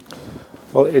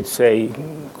Well, it's a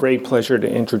great pleasure to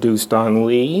introduce Don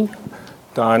Lee.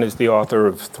 Don is the author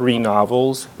of 3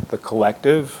 novels, The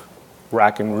Collective,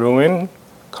 Wrack and Ruin,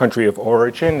 Country of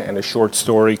Origin, and a short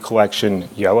story collection,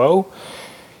 Yellow.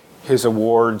 His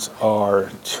awards are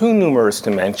too numerous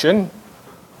to mention,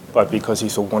 but because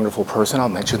he's a wonderful person, I'll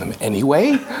mention them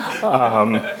anyway.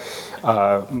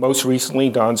 Most recently,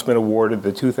 Don's been awarded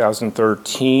the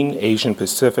 2013 Asian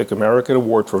Pacific American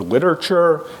Award for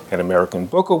Literature, an American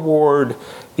Book Award,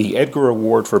 the Edgar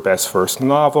Award for Best First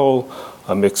Novel,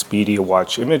 a Mixed Media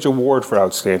Watch Image Award for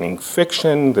Outstanding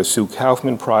Fiction, the Sue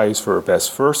Kaufman Prize for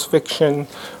Best First Fiction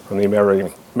from the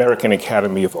American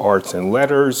Academy of Arts and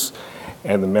Letters,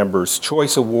 and the Members'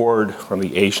 Choice Award from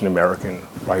the Asian American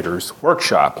Writers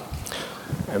Workshop.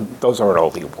 And those aren't all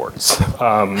the awards.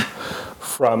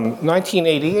 From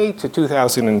 1988 to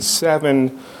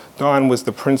 2007, Don was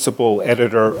the principal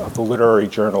editor of the literary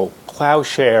journal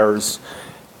Plowshares,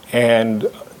 and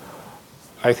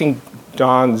I think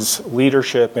Don's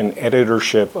leadership and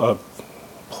editorship of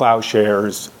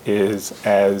Plowshares is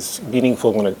as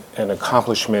meaningful an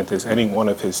accomplishment as any one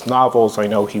of his novels. I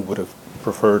know he would have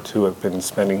preferred to have been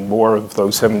spending more of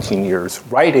those 17 years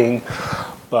writing,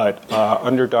 but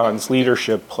under Don's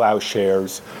leadership,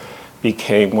 Plowshares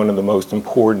became one of the most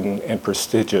important and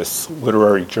prestigious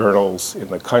literary journals in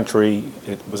the country.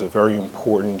 It was a very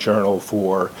important journal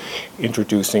for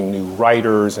introducing new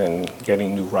writers and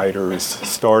getting new writers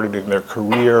started in their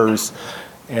careers.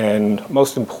 And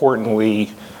most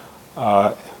importantly,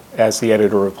 as the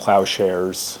editor of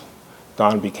Plowshares,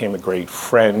 Don became a great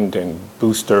friend and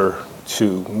booster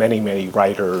to many, many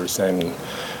writers, and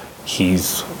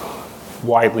he's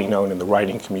widely known in the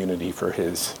writing community for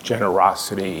his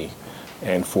generosity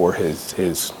and for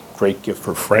his great gift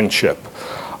for friendship.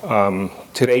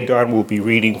 Today, Don will be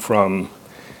reading from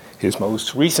his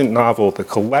most recent novel, The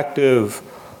Collective,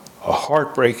 a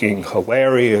heartbreaking,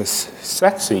 hilarious,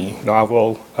 sexy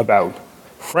novel about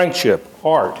friendship,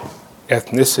 art,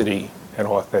 ethnicity, and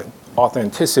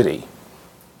authenticity.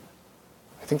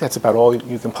 I think that's about all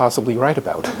you can possibly write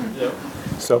about. Yep.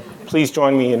 So please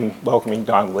join me in welcoming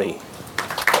Don Lee.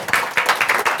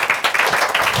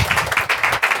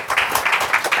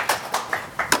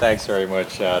 Thanks very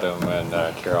much, Adam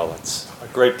and Carol. It's a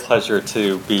great pleasure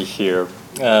to be here.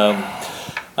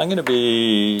 I'm going to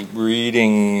be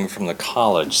reading from the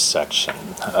college section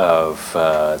of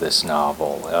this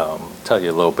novel. Tell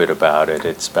you a little bit about it.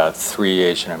 It's about 3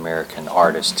 Asian American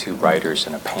artists, 2 writers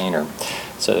and a painter.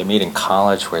 So they meet in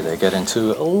college where they get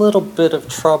into a little bit of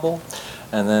trouble,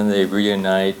 and then they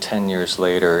reunite 10 years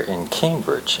later in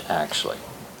Cambridge, actually.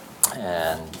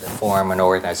 And they form an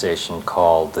organization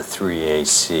called the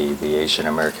 3AC, the Asian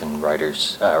American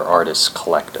Artists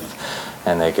Collective,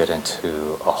 and they get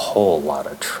into a whole lot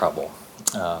of trouble.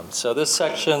 So this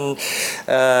section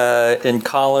in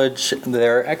college,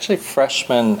 they're actually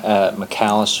freshmen at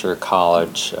Macalester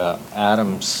College,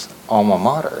 Adam's alma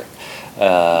mater,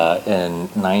 in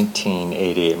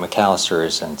 1988. Macalester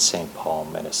is in St. Paul,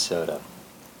 Minnesota.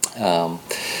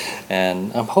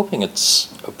 And I'm hoping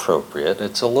it's appropriate.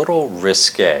 It's a little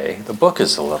risque. The book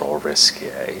is a little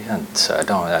risque, and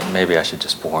maybe I should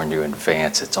just warn you in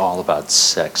advance. It's all about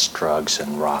sex, drugs,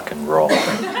 and rock and roll.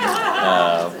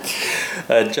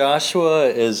 Joshua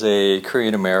is a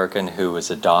Korean American who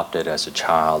was adopted as a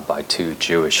child by 2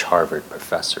 Jewish Harvard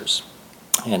professors.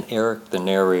 And Eric, the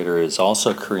narrator, is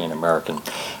also Korean American,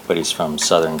 but he's from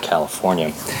Southern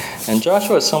California. And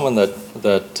Joshua is someone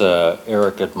that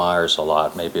Eric admires a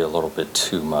lot, maybe a little bit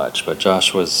too much. But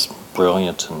Joshua's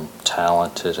brilliant and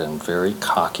talented and very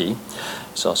cocky.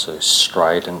 He's also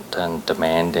strident and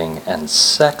demanding and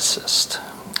sexist.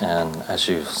 And as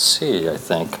you see, I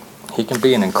think, he can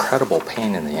be an incredible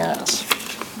pain in the ass.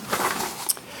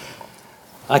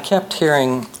 I kept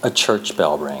hearing a church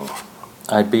bell ring.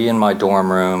 I'd be in my dorm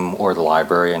room or the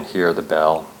library and hear the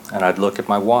bell, and I'd look at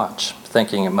my watch,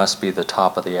 thinking it must be the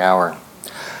top of the hour.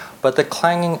 But the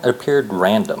clanging appeared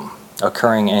random,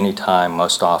 occurring any time,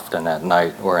 most often at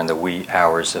night or in the wee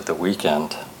hours of the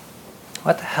weekend.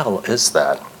 What the hell is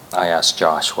that? I asked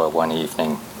Joshua one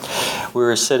evening. We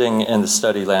were sitting in the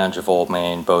study lounge of Old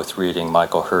Main, both reading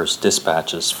Michael Herr's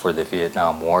dispatches for the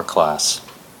Vietnam War class.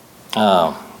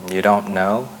 Oh, you don't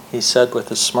know? He said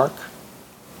with a smirk.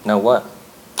 Know what?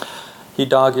 He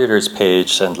dog-eared his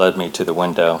page and led me to the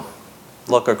window.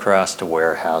 Look across to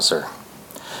Weyerhaeuser.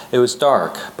 It was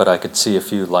dark, but I could see a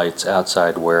few lights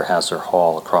outside Weyerhaeuser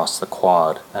Hall across the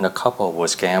quad, and a couple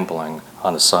was gambling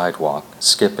on the sidewalk,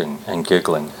 skipping and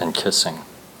giggling and kissing.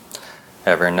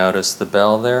 Ever notice the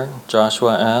bell there?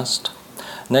 Joshua asked.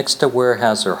 Next to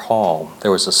Weyerhaeuser Hall,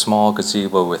 there was a small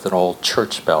gazebo with an old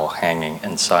church bell hanging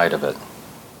inside of it.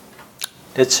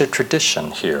 It's a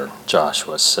tradition here,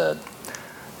 Joshua said.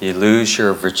 You lose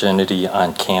your virginity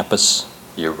on campus,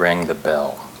 you ring the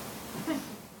bell.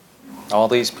 All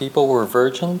these people were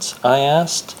virgins? I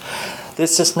asked.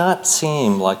 This does not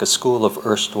seem like a school of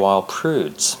erstwhile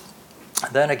prudes.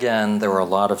 Then again, there were a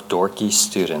lot of dorky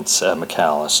students at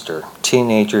Macalester,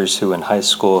 teenagers who in high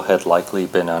school had likely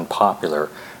been unpopular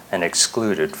and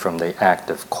excluded from the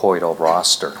active coital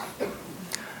roster.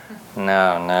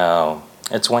 No,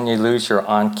 it's when you lose your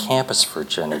on-campus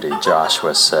virginity,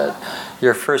 Joshua said.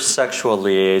 Your first sexual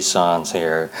liaisons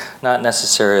here, not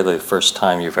necessarily the first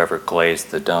time you've ever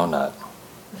glazed the donut.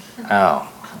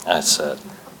 Oh, I said.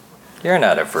 You're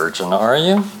not a virgin, are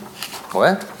you?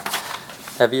 What?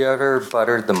 Have you ever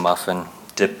buttered the muffin,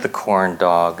 dipped the corn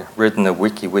dog, ridden the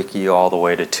wiki all the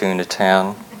way to Tuna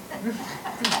Town?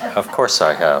 Of course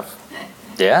I have.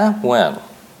 Yeah? When?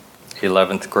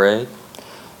 11th grade?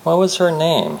 What was her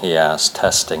name? He asked,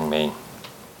 testing me.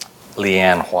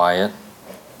 Leanne Wyatt.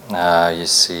 You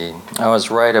see, I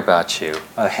was right about you.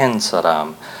 A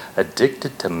hinsadam,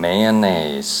 addicted to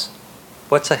mayonnaise.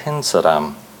 What's a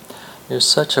hinsadam? You're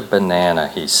such a banana,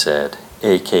 he said,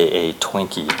 a.k.a.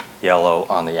 Twinkie, yellow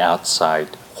on the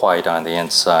outside, white on the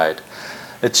inside.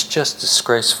 It's just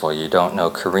disgraceful you don't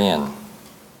know Korean.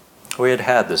 We had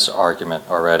had this argument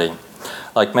already.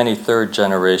 Like many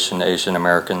third-generation Asian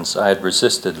Americans, I had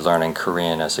resisted learning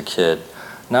Korean as a kid,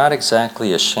 not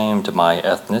exactly ashamed of my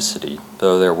ethnicity,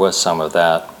 though there was some of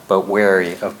that, but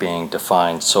wary of being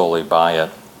defined solely by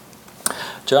it.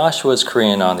 Joshua's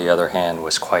Korean, on the other hand,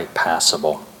 was quite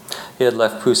passable. He had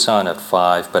left Busan at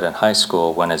 5, but in high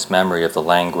school, when his memory of the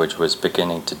language was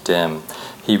beginning to dim,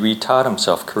 he retaught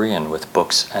himself Korean with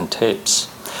books and tapes.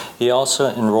 He also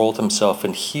enrolled himself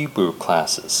in Hebrew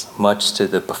classes, much to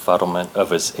the befuddlement of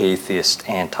his atheist,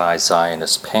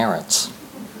 anti-Zionist parents.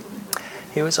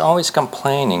 He was always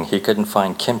complaining he couldn't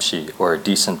find kimchi or a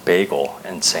decent bagel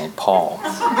in St. Paul.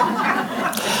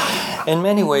 In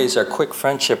many ways, our quick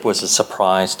friendship was a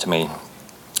surprise to me.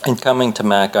 In coming to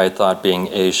Mac, I thought being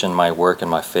Asian might work in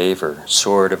my favor,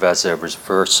 sort of as a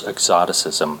reverse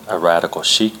exoticism, a radical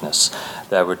chicness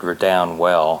that would redound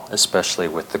well, especially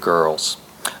with the girls.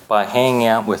 By hanging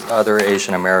out with other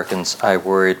Asian Americans, I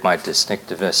worried my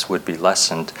distinctiveness would be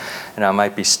lessened and I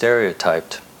might be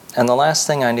stereotyped. And the last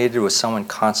thing I needed was someone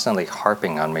constantly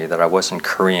harping on me that I wasn't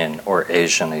Korean or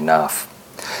Asian enough.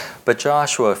 But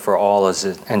Joshua, for all his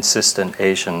insistent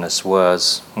Asianness,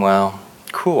 was, well,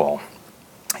 cool.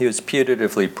 He was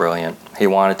putatively brilliant, he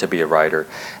wanted to be a writer,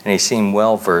 and he seemed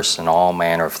well versed in all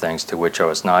manner of things to which I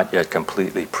was not yet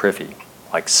completely privy,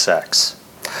 like sex.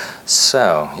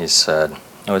 So, he said,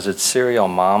 was it serial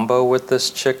mambo with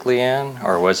this chick Leanne,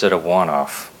 or was it a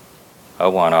one-off? A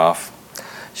one-off.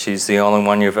 She's the only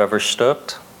one you've ever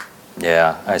stooped?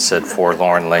 Yeah, I said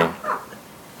forlornly.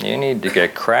 You need to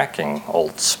get cracking,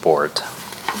 old sport.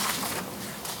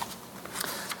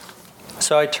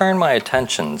 So I turned my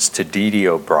attentions to Dee Dee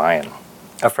O'Brien,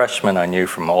 a freshman I knew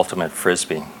from Ultimate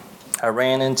Frisbee. I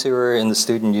ran into her in the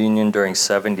student union during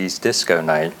 70s disco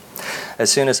night.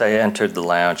 As soon as I entered the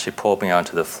lounge, she pulled me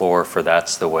onto the floor for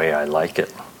That's the Way I Like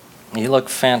It. You look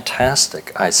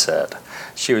fantastic, I said.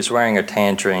 She was wearing a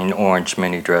tangerine orange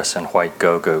mini dress and white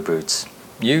go-go boots.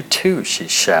 You too, she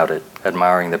shouted,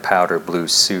 admiring the powder blue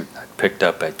suit I picked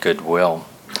up at Goodwill.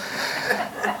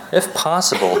 If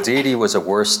possible, Dee Dee was a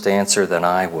worse dancer than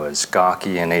I was,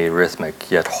 gawky and arrhythmic,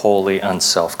 yet wholly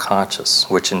unself-conscious,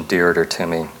 which endeared her to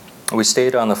me. We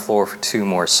stayed on the floor for 2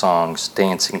 more songs,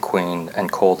 Dancing Queen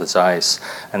and Cold as Ice,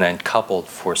 and then coupled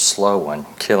for Slow One,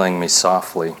 Killing Me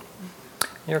Softly.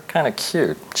 You're kind of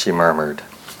cute, she murmured.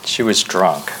 She was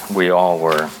drunk. We all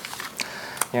were.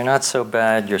 You're not so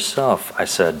bad yourself, I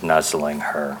said, nuzzling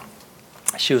her.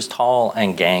 She was tall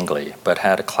and gangly, but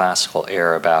had a classical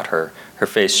air about her, her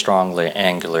face strongly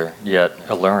angular, yet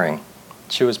alluring.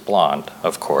 She was blonde,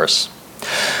 of course.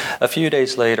 A few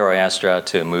days later, I asked her out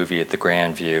to a movie at the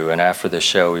Grandview, and after the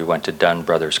show, we went to Dunn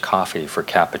Brothers Coffee for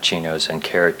cappuccinos and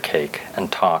carrot cake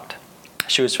and talked.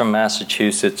 She was from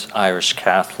Massachusetts, Irish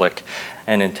Catholic,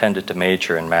 and intended to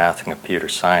major in math and computer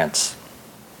science.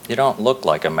 You don't look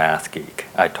like a math geek,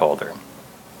 I told her.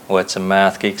 What's a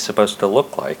math geek supposed to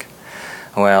look like?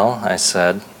 Well, I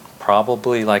said,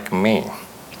 probably like me.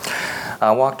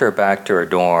 I walked her back to her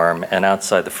dorm, and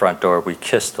outside the front door we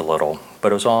kissed a little,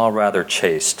 but it was all rather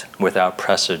chaste, without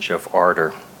presage of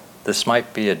ardor. This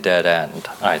might be a dead end,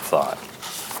 I thought.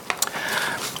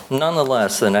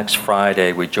 Nonetheless, the next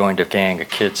Friday we joined a gang of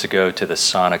kids to go to the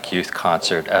Sonic Youth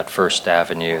concert at First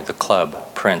Avenue, the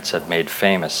club Prince had made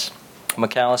famous.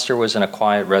 McAllister was in a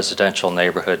quiet residential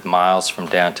neighborhood miles from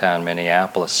downtown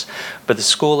Minneapolis, but the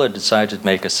school had decided to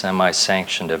make a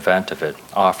semi-sanctioned event of it,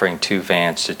 offering 2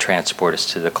 vans to transport us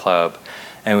to the club,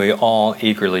 and we all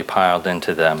eagerly piled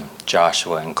into them,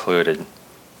 Joshua included.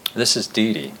 "This is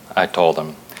Dee Dee," I told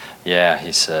him. "Yeah,"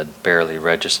 he said, barely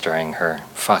registering her.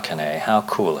 "Fucking A, how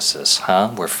cool is this,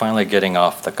 huh? We're finally getting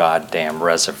off the goddamn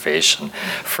reservation.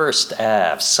 First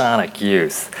Ave, Sonic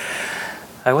Youth."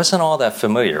 I wasn't all that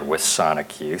familiar with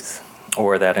Sonic Youth,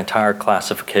 or that entire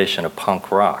classification of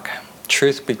punk rock.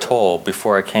 Truth be told,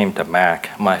 before I came to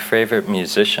Mac, my favorite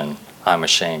musician, I'm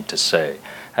ashamed to say,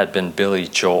 had been Billy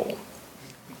Joel.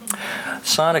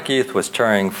 Sonic Youth was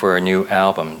touring for a new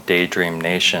album, Daydream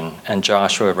Nation, and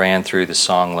Joshua ran through the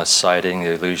song list citing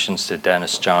the allusions to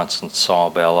Dennis Johnson,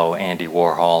 Saul Bellow, Andy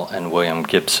Warhol, and William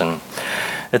Gibson.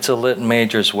 "It's a lit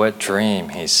major's wet dream,"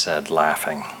 he said,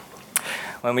 laughing.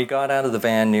 When we got out of the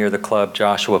van near the club,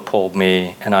 Joshua pulled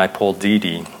me and I pulled Dee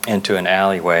Dee into an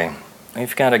alleyway.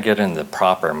 "We've got to get in the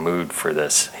proper mood for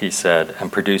this," he said,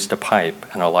 and produced a pipe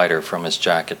and a lighter from his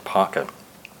jacket pocket.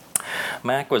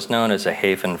 Mac was known as a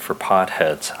haven for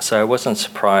potheads, so I wasn't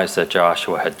surprised that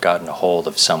Joshua had gotten a hold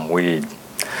of some weed.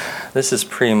 "This is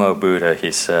Primo Buddha,"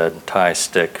 he said, tie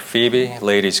stick. "Phoebe,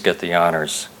 ladies get the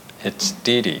honors." "It's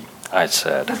Dee Dee," I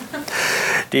said.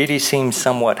 Dee Dee seemed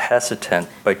somewhat hesitant,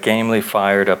 but gamely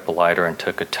fired up the lighter and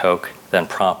took a toke, then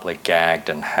promptly gagged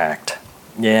and hacked.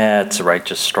 "Yeah, it's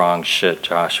righteous strong shit,"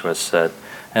 Joshua said,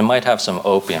 "and might have some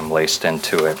opium laced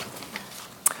into it."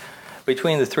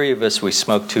 Between the 3 of us, we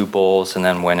smoked 2 bowls and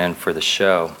then went in for the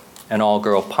show. An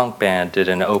all-girl punk band did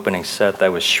an opening set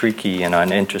that was shrieky and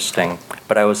uninteresting,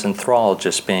 but I was enthralled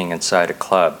just being inside a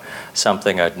club,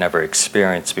 something I'd never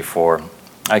experienced before.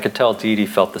 I could tell Dee Dee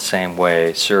felt the same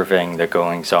way, surveying the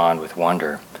goings-on with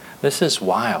wonder. "This is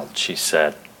wild," she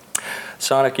said.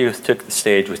 Sonic Youth took the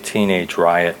stage with Teenage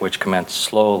Riot, which commenced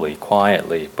slowly,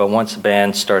 quietly, but once the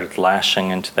band started lashing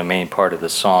into the main part of the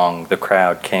song, the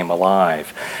crowd came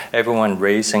alive, everyone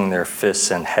raising their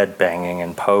fists and headbanging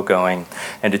and pogoing,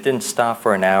 and it didn't stop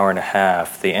for an hour and a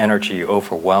half, the energy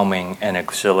overwhelming and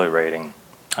exhilarating.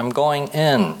 "I'm going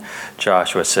in,"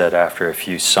 Joshua said after a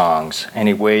few songs, and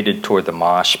he waded toward the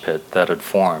mosh pit that had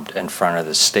formed in front of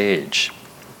the stage.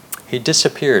 He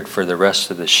disappeared for the rest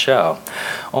of the show.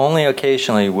 Only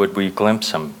occasionally would we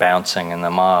glimpse him bouncing in the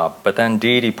mob, but then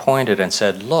Dee Dee pointed and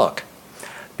said, "Look."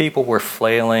 People were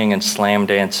flailing and slam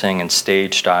dancing and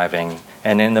stage diving,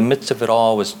 and in the midst of it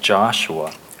all was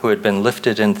Joshua, who had been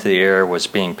lifted into the air, was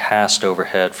being passed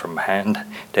overhead from hand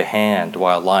to hand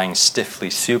while lying stiffly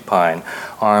supine,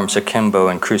 arms akimbo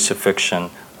in crucifixion,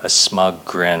 a smug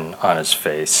grin on his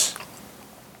face.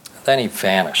 Then he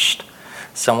vanished.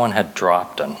 Someone had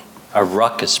dropped him. A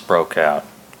ruckus broke out.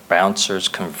 Bouncers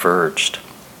converged.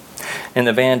 In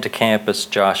the van to campus,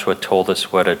 Joshua told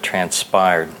us what had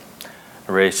transpired.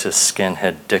 "Racist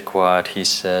skinhead dickwad," he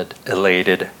said,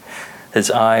 elated.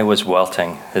 His eye was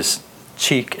welting. His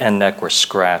cheek and neck were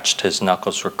scratched. His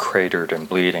knuckles were cratered and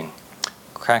bleeding.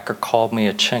 "Cracker called me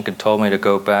a chink and told me to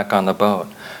go back on the boat.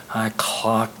 I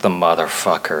clocked the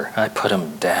motherfucker. I put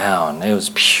him down. It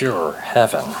was pure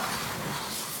heaven."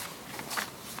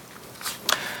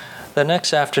 The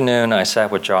next afternoon, I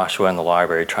sat with Joshua in the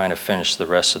library trying to finish the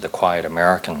rest of The Quiet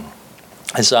American.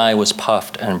 His eye was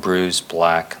puffed and bruised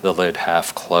black, the lid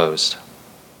half closed.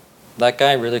 "That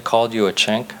guy really called you a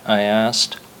chink?" I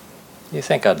asked. "You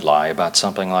think I'd lie about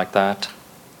something like that?"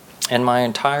 In my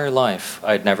entire life,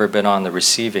 I'd never been on the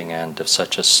receiving end of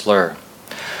such a slur.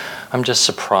 "I'm just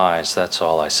surprised, that's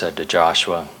all," I said to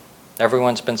Joshua.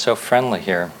 "Everyone's been so friendly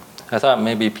here. I thought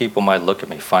maybe people might look at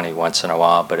me funny once in a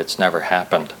while, but it's never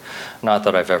happened. Not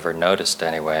that I've ever noticed,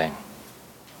 anyway."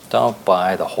 "Don't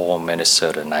buy the whole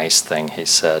Minnesota nice thing," he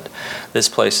said. "This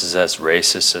place is as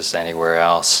racist as anywhere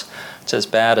else. It's as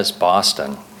bad as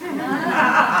Boston.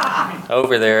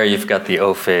 Over there, you've got the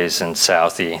O'Fays and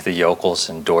Southie, the yokels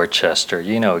in Dorchester.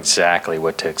 You know exactly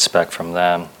what to expect from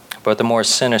them. But the more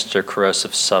sinister,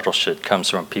 corrosive, subtle shit comes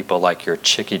from people like your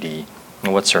chickadee.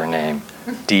 What's her name?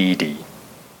 Dee Dee."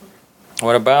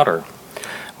 "What about her?"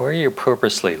 "Were you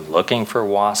purposely looking for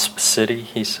Wasp City?"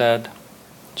 he said.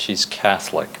 "She's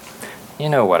Catholic." "You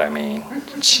know what I mean.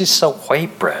 She's so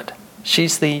white bread.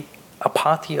 She's the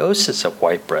apotheosis of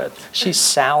white bread. She's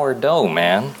sourdough,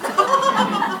 man."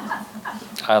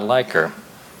 "I like her."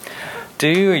 "Do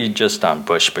you, or you just on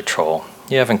bush patrol?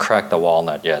 You haven't cracked the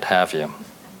walnut yet, have you?"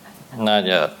 "Not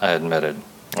yet," I admitted.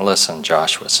 "Listen,"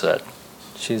 Joshua said.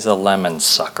 "She's a lemon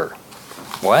sucker."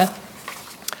 "What?"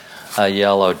 "A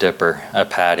yellow dipper, a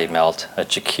patty melt, a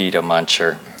Chiquita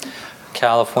muncher.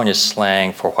 California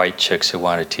slang for white chicks who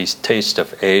want a taste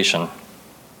of Asian."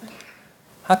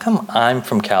 How come I'm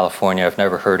from California? I've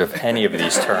never heard of any of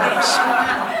these terms.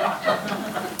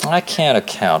 I can't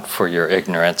account for your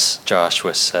ignorance,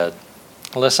 Joshua said.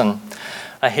 Listen,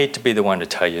 I hate to be the one to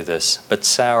tell you this, but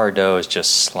sourdough is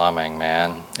just slumming,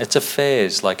 man. It's a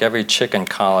phase, like every chick in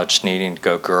college needing to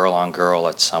go girl on girl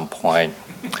at some point.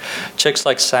 Chicks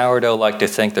like sourdough like to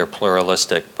think they're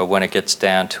pluralistic, but when it gets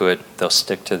down to it, they'll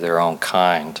stick to their own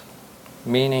kind.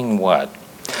 Meaning what?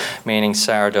 Meaning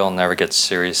sourdough will never get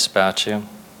serious about you?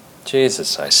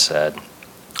 Jesus, I said.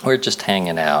 We're just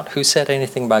hanging out. Who said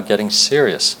anything about getting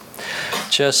serious?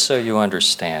 Just so you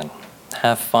understand.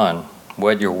 Have fun,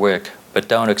 wet your wick, but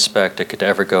don't expect it could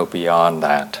ever go beyond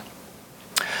that.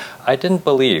 I didn't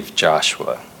believe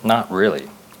Joshua, not really,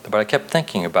 but I kept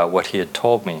thinking about what he had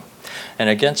told me, and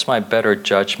against my better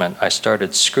judgment, I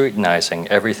started scrutinizing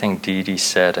everything Dee Dee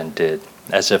said and did,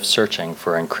 as if searching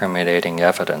for incriminating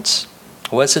evidence.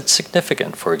 Was it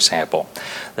significant, for example,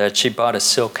 that she bought a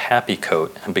silk happy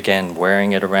coat and began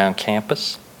wearing it around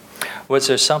campus? Was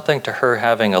there something to her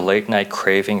having a late-night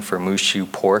craving for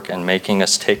mooshu pork and making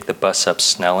us take the bus up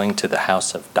Snelling to the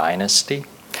House of Dynasty?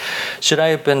 Should I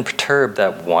have been perturbed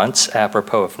that once,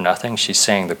 apropos of nothing, she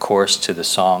sang the chorus to the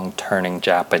song Turning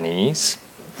Japanese?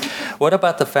 What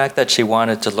about the fact that she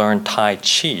wanted to learn Tai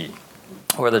Chi,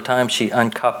 or the time she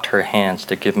uncupped her hands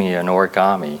to give me an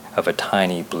origami of a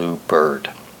tiny blue bird?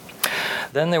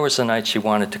 Then there was the night she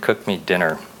wanted to cook me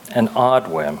dinner, an odd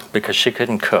whim because she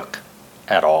couldn't cook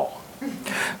at all.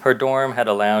 Her dorm had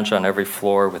a lounge on every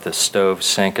floor with a stove,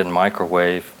 sink, and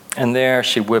microwave, and there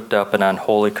she whipped up an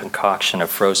unholy concoction of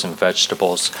frozen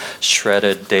vegetables,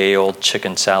 shredded day-old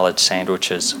chicken salad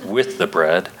sandwiches with the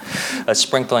bread, a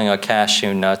sprinkling of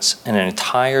cashew nuts, and an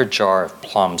entire jar of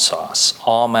plum sauce,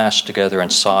 all mashed together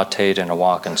and sautéed in a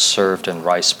wok and served in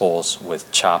rice bowls with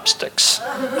chopsticks.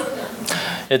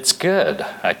 It's good,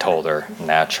 I told her,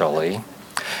 naturally.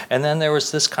 And then there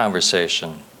was this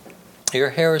conversation.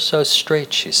 Your hair is so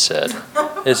straight, she said.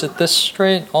 Is it this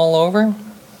straight all over?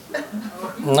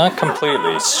 Not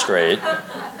completely straight.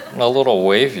 A little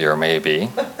wavier,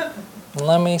 maybe.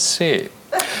 Let me see.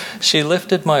 She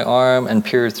lifted my arm and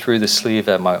peered through the sleeve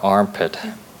at my armpit.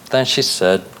 Then she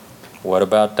said, what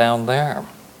about down there?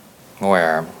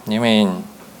 Where? You mean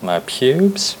my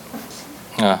pubes?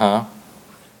 Uh-huh.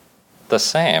 The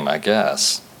same, I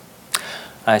guess.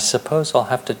 I suppose I'll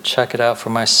have to check it out for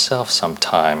myself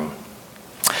sometime.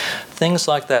 Things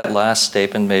like that last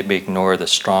statement made me ignore the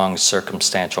strong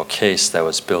circumstantial case that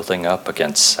was building up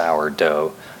against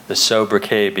sourdough, the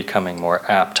sobriquet becoming more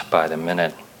apt by the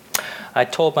minute. I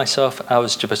told myself I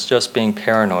was just being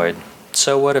paranoid.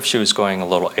 So what if she was going a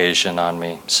little Asian on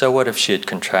me? So what if she had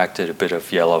contracted a bit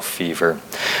of yellow fever?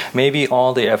 Maybe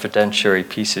all the evidentiary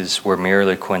pieces were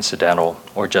merely coincidental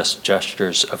or just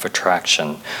gestures of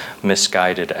attraction,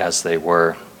 misguided as they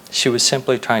were. She was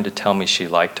simply trying to tell me she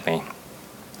liked me.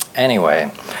 Anyway,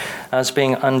 I was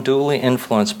being unduly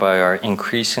influenced by our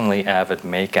increasingly avid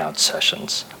makeout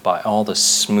sessions, by all the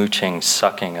smooching,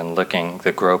 sucking, and licking,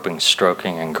 the groping,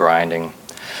 stroking, and grinding.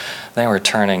 They were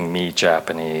turning me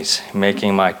Japanese,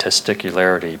 making my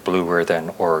testicularity bluer than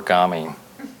origami.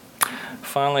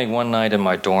 Finally, one night in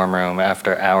my dorm room,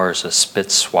 after hours of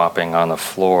spit swapping on the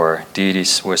floor, Dee Dee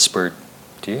whispered,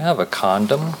 "Do you have a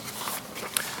condom?"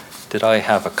 Did I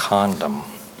have a condom?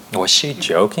 Was she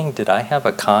joking? Did I have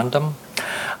a condom?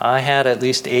 I had at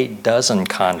least 8 dozen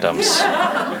condoms.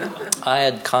 I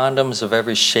had condoms of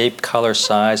every shape, color,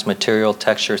 size, material,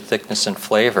 texture, thickness, and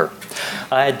flavor.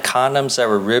 I had condoms that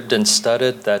were ribbed and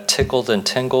studded, that tickled and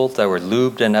tingled, that were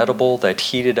lubed and edible, that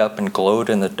heated up and glowed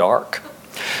in the dark.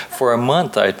 For a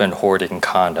month, I had been hoarding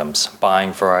condoms,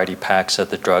 buying variety packs at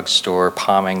the drugstore,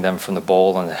 palming them from the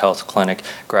bowl in the health clinic,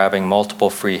 grabbing multiple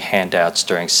free handouts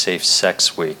during Safe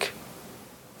Sex Week.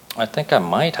 I think I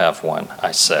might have one,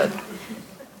 I said.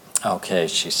 Okay,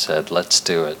 she said, let's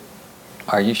do it.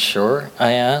 Are you sure?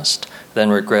 I asked, then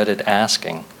regretted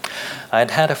asking.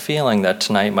 I'd had a feeling that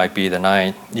tonight might be the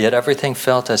night, yet everything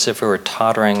felt as if it were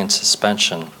tottering in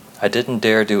suspension. I didn't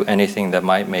dare do anything that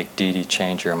might make Dee Dee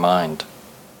change her mind.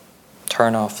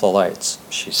 Turn off the lights,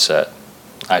 she said.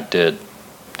 I did.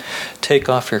 Take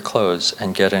off your clothes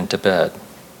and get into bed.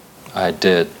 I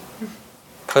did.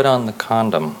 Put on the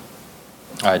condom.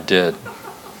 I did.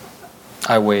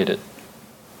 I waited.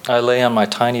 I lay on my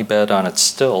tiny bed on its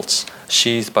stilts,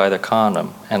 sheathed by the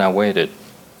condom, and I waited.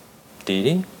 Dee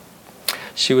Dee?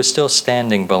 She was still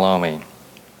standing below me.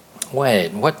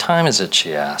 Wait, what time is it?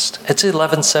 She asked. It's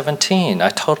 11:17. I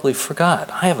totally forgot.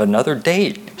 I have another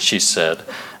date, she said,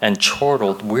 and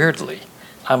chortled weirdly.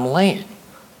 I'm late.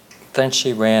 Then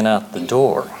she ran out the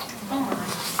door.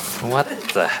 What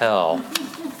the hell?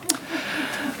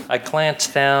 I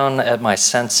glanced down at my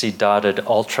Sensi-dotted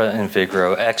Ultra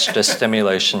Invigro Extra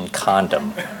Stimulation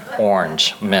condom,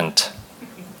 orange, mint.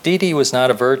 Dee Dee was not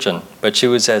a virgin, but she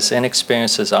was as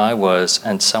inexperienced as I was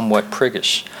and somewhat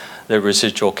priggish, the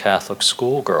residual Catholic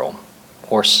schoolgirl.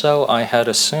 Or so I had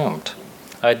assumed.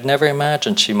 I'd never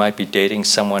imagined she might be dating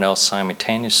someone else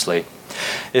simultaneously.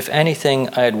 If anything,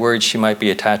 I had worried she might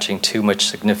be attaching too much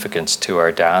significance to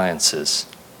our dalliances.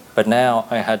 But now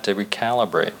I had to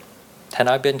recalibrate. Had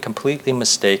I been completely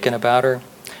mistaken about her?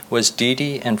 Was Dee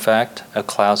Dee, in fact, a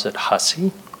closet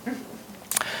hussy?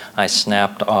 I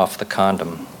snapped off the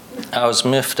condom. I was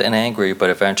miffed and angry, but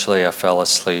eventually I fell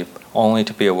asleep, only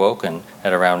to be awoken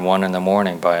at around 1 in the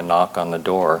morning by a knock on the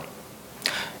door.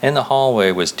 In the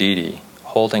hallway was Dee Dee,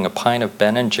 holding a pint of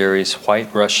Ben & Jerry's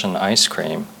White Russian ice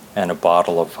cream and a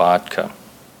bottle of vodka.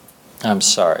 "I'm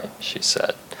sorry," she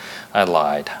said. I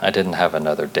lied. I didn't have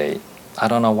another date. I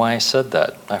don't know why I said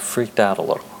that. I freaked out a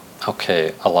little.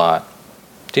 Okay, a lot.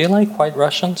 "Do you like White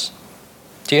Russians?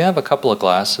 Do you have a couple of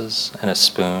glasses and a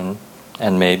spoon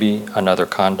and maybe another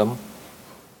condom?"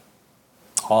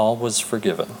 All was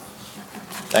forgiven.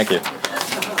 Thank you.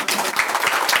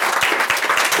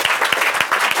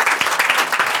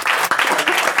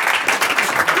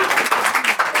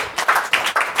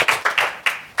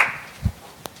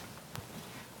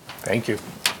 Thank you.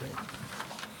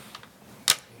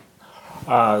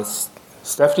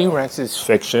 Stephanie Reents'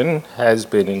 fiction has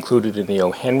been included in the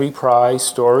O. Henry Prize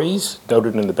stories,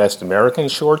 noted in the Best American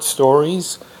Short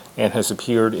Stories, and has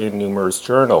appeared in numerous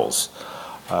journals.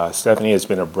 Stephanie has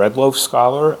been a Bread Loaf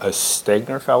Scholar, a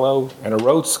Stegner Fellow, and a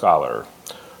Rhodes Scholar.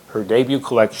 Her debut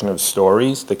collection of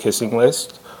stories, The Kissing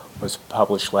List, was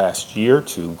published last year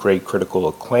to great critical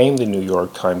acclaim. The New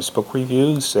York Times Book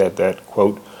Review said that,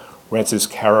 quote, Reents'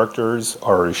 characters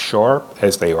are as sharp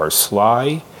as they are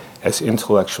sly, as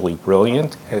intellectually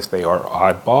brilliant as they are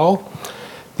oddball.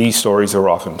 These stories are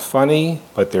often funny,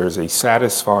 but there's a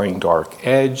satisfying dark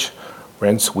edge.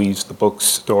 Reents weaves the book's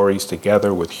stories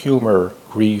together with humor,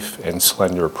 grief, and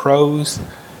slender prose.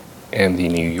 And the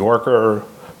New Yorker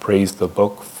praised the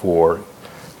book for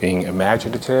being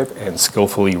imaginative and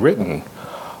skillfully written.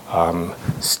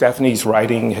 Stephanie's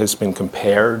writing has been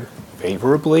compared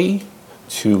favorably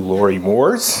to Lori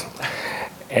Moore's.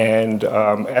 And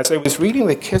as I was reading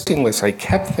The Kissing List, I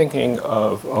kept thinking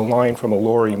of a line from a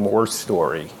Lori Moore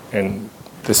story, and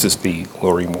this is the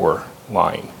Lori Moore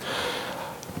line.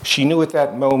 She knew at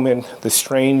that moment the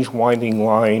strange winding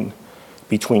line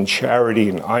between charity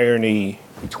and irony,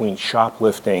 between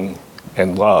shoplifting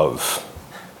and love.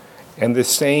 And the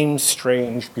same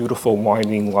strange, beautiful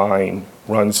winding line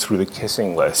runs through The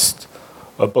Kissing List,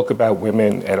 a book about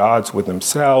women at odds with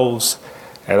themselves,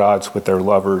 at odds with their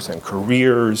lovers and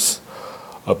careers,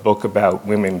 a book about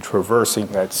women traversing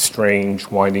that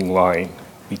strange winding line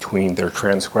between their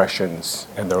transgressions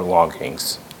and their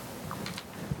longings.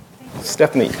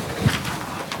 Stephanie.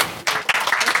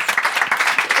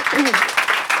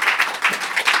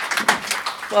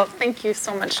 Well, thank you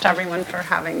so much to everyone for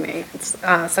having me. It's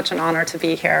such an honor to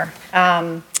be here.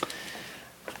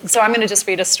 So I'm going to just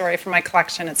read a story from my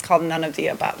collection. It's called None of the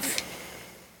Above.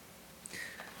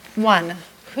 1.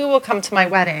 Who will come to my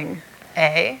wedding?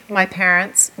 A, my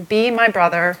parents. B, my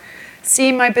brother.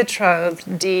 C, my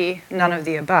betrothed. D, none of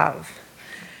the above.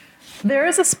 There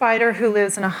is a spider who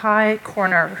lives in a high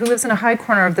corner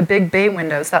of the big bay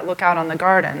windows that look out on the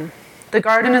garden. The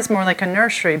garden is more like a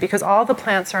nursery because all the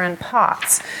plants are in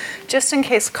pots, just in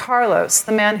case Carlos,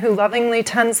 the man who lovingly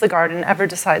tends the garden, ever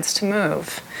decides to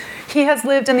move. He has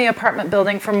lived in the apartment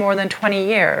building for more than 20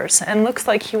 years and looks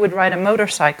like he would ride a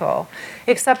motorcycle,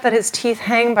 except that his teeth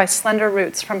hang by slender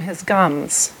roots from his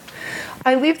gums.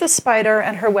 I leave the spider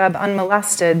and her web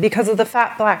unmolested because of the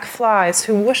fat black flies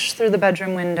who whoosh through the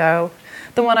bedroom window,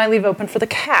 the one I leave open for the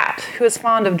cat, who is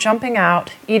fond of jumping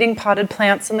out, eating potted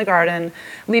plants in the garden,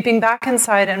 leaping back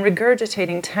inside and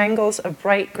regurgitating tangles of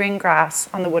bright green grass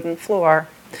on the wooden floor.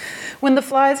 When the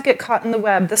flies get caught in the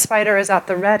web, the spider is at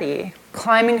the ready,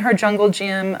 climbing her jungle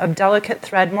gym of delicate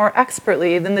thread more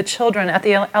expertly than the children at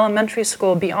the elementary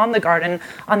school beyond the garden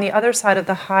on the other side of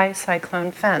the high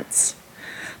cyclone fence.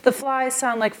 The flies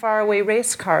sound like faraway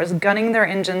race cars gunning their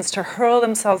engines to hurl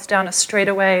themselves down a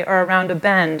straightaway or around a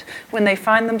bend when they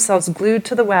find themselves glued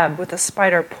to the web with a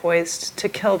spider poised to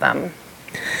kill them.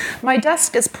 My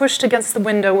desk is pushed against the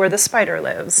window where the spider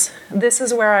lives. This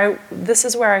is where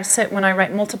I sit when I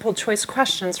write multiple choice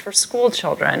questions for school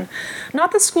children.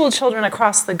 Not the school children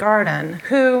across the garden,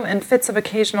 who, in fits of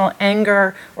occasional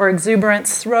anger or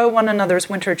exuberance, throw one another's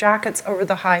winter jackets over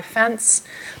the high fence,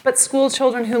 but school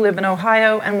children who live in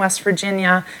Ohio and West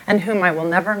Virginia and whom I will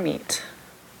never meet.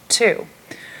 2.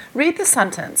 Read the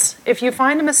sentence. If you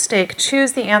find a mistake,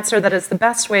 choose the answer that is the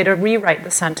best way to rewrite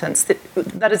the sentence,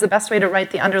 that is the best way to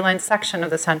write the underlined section of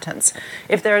the sentence.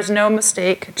 If there is no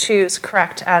mistake, choose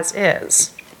correct as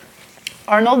is.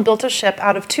 Arnold built a ship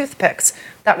out of toothpicks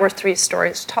that were 3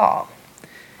 stories tall.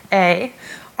 A.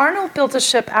 Arnold built a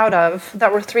ship out of,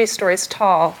 that were 3 stories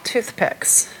tall,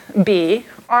 toothpicks. B.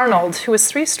 Arnold, who was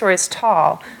 3 stories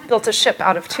tall, built a ship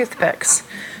out of toothpicks.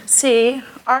 C.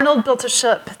 Arnold built a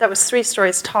ship that was 3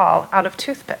 stories tall out of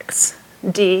toothpicks.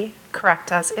 D.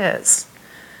 Correct as is.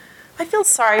 I feel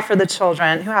sorry for the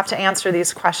children who have to answer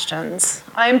these questions.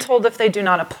 I am told if they do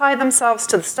not apply themselves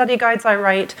to the study guides I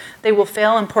write, they will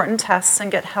fail important tests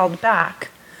and get held back.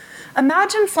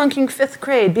 Imagine flunking 5th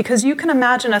grade because you can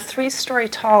imagine a 3-story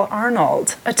tall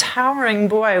Arnold, a towering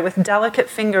boy with delicate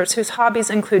fingers whose hobbies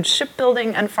include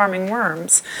shipbuilding and farming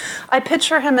worms. I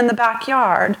picture him in the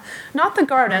backyard, not the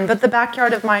garden, but the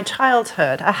backyard of my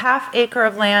childhood, a half-acre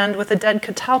of land with a dead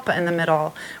catalpa in the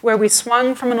middle, where we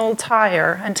swung from an old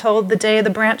tire until the day the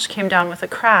branch came down with a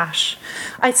crash.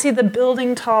 I see the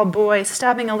building-tall boy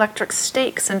stabbing electric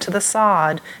stakes into the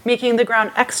sod, making the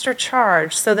ground extra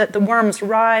charged so that the worms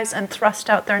rise and thrust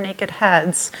out their naked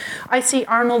heads. I see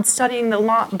Arnold studying the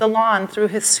lawn through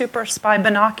his super spy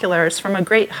binoculars from a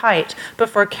great height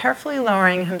before carefully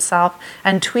lowering himself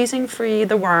and tweezing free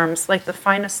the worms like the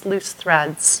finest loose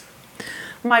threads.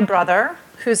 My brother,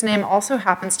 whose name also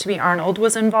happens to be Arnold,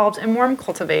 was involved in worm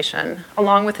cultivation,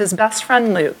 along with his best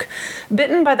friend Luke.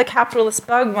 Bitten by the capitalist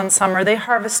bug one summer, they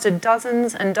harvested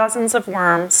dozens and dozens of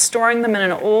worms, storing them in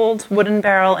an old wooden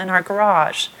barrel in our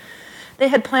garage. They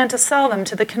had planned to sell them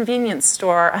to the convenience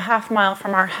store a half-mile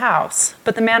from our house,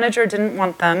 but the manager didn't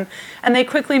want them, and they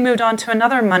quickly moved on to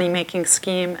another money-making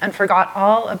scheme and forgot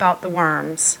all about the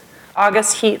worms.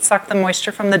 August heat sucked the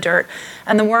moisture from the dirt,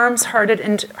 and the worms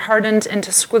hardened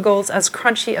into squiggles as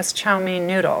crunchy as chow mein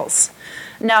noodles.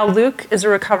 Now Luke is a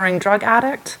recovering drug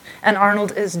addict, and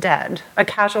Arnold is dead, a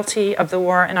casualty of the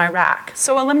war in Iraq.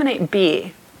 So eliminate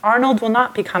B. Arnold will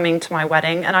not be coming to my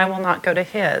wedding, and I will not go to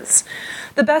his.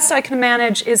 The best I can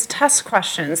manage is test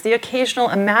questions, the occasional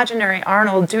imaginary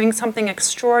Arnold doing something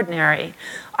extraordinary.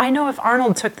 I know if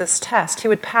Arnold took this test, he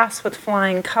would pass with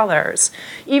flying colors.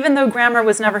 Even though grammar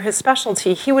was never his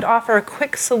specialty, he would offer a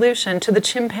quick solution to the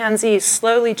chimpanzees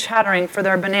slowly chattering for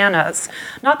their bananas.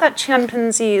 Not that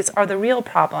chimpanzees are the real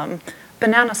problem.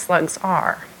 Banana slugs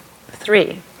are.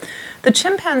 3. The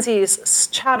chimpanzees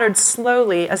chattered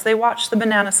slowly as they watched the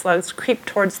banana slugs creep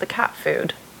towards the cat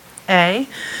food. A.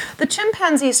 The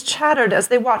chimpanzees chattered as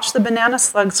they watched the banana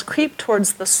slugs creep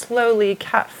towards the slowly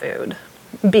cat food.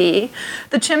 B.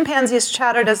 The chimpanzees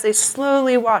chattered as they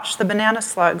slowly watched the banana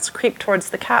slugs creep towards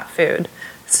the cat food.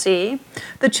 C.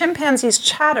 The chimpanzees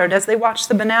chattered as they watched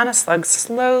the banana slugs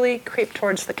slowly creep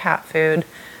towards the cat food.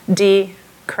 D.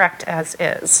 Correct as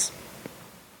is.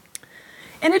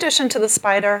 In addition to the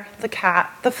spider, the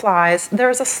cat, the flies, there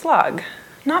is a slug.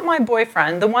 Not my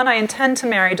boyfriend, the one I intend to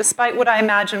marry, despite what I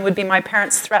imagine would be my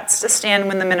parents' threats to stand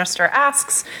when the minister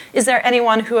asks, is there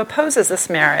anyone who opposes this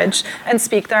marriage, and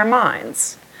speak their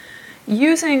minds.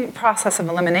 Using process of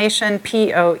elimination,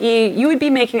 POE, you would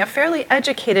be making a fairly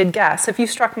educated guess if you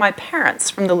struck my parents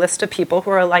from the list of people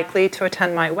who are likely to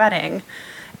attend my wedding.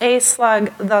 A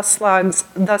slug, the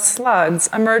slugs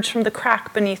emerge from the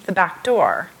crack beneath the back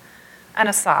door. An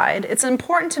aside, it's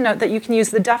important to note that you can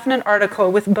use the definite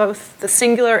article with both the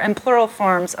singular and plural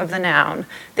forms of the noun.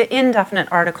 The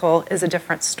indefinite article is a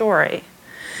different story.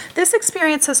 This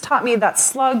experience has taught me that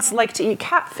slugs like to eat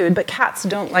cat food, but cats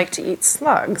don't like to eat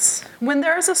slugs. When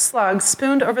there is a slug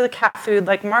spooned over the cat food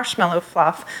like marshmallow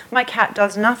fluff, my cat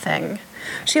does nothing.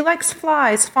 She likes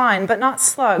flies fine, but not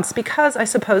slugs, because I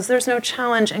suppose there's no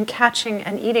challenge in catching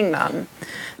and eating them.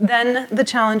 Then the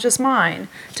challenge is mine,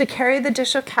 to carry the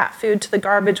dish of cat food to the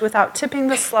garbage without tipping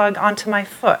the slug onto my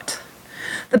foot.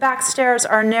 The back stairs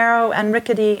are narrow and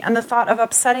rickety, and the thought of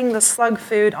upsetting the slug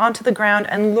food onto the ground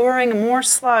and luring more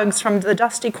slugs from the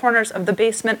dusty corners of the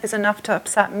basement is enough to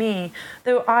upset me,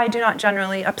 though I do not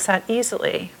generally upset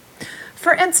easily.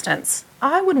 For instance,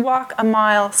 I would walk a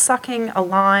mile sucking a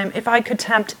lime if I could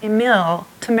tempt Emile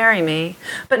to marry me,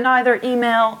 but neither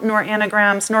email nor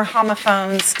anagrams nor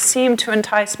homophones seem to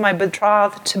entice my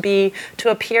betrothed to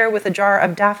appear with a jar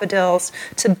of daffodils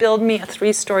to build me a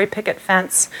 3-story picket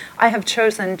fence. I have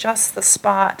chosen just the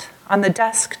spot on the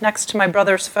desk next to my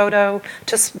brother's photo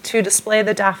to display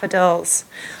the daffodils.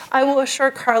 I will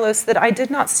assure Carlos that I did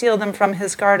not steal them from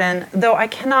his garden, though I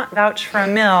cannot vouch for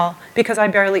Emile because I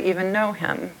barely even know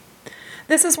him.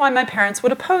 This is why my parents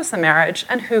would oppose the marriage,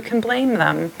 and who can blame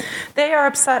them? They are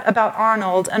upset about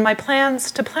Arnold and my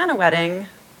plans to plan a wedding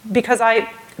because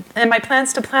I And my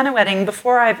plans to plan a wedding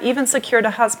before I've even secured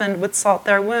a husband would salt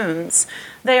their wounds.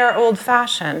 They are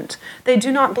old-fashioned. They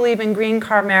do not believe in green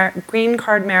card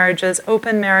marriages,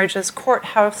 open marriages,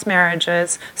 courthouse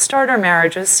marriages, starter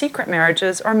marriages, secret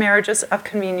marriages, or marriages of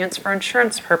convenience for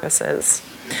insurance purposes.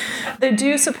 They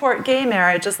do support gay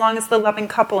marriage as long as the loving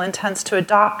couple intends to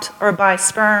adopt or buy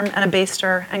sperm and a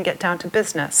baster and get down to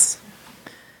business.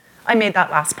 I made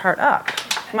that last part up.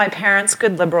 My parents,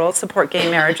 good liberals, support gay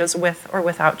marriages with or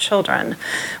without children.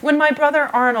 When my brother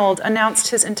Arnold announced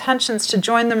his intentions to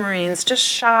join the Marines just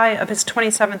shy of his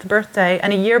 27th birthday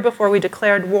and a year before we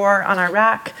declared war on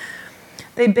Iraq,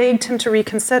 they begged him to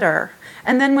reconsider.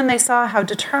 And then when they saw how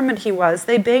determined he was,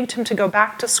 they begged him to go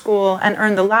back to school and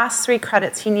earn the last 3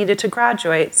 credits he needed to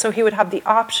graduate so he would have the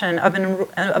option of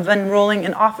enrolling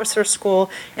in officer school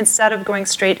instead of going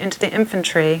straight into the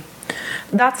infantry.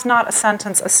 That's not a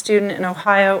sentence a student in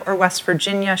Ohio or West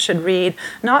Virginia should read,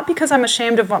 not because I'm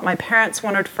ashamed of what my parents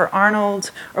wanted for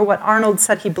Arnold or what Arnold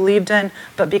said he believed in,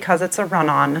 but because it's a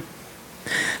run-on.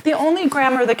 The only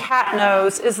grammar the cat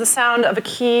knows is the sound of a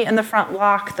key in the front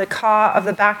lock, the caw of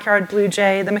the backyard blue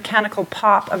jay, the mechanical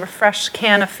pop of a fresh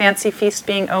can of Fancy Feast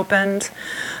being opened.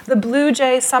 The blue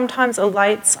jay sometimes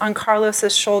alights on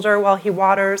Carlos's shoulder while he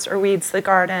waters or weeds the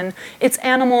garden, its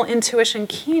animal intuition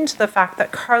keen to the fact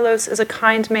that Carlos is a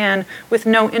kind man with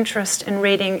no interest in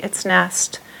raiding its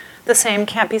nest. The same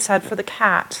can't be said for the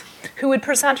cat, who would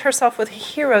present herself with a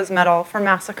hero's medal for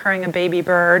massacring a baby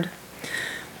bird.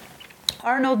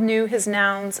 Arnold knew his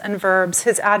nouns and verbs,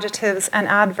 his adjectives and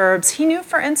adverbs. He knew,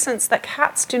 for instance, that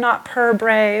cats do not purr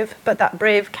brave, but that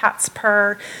brave cats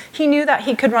purr. He knew that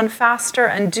he could run faster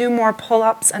and do more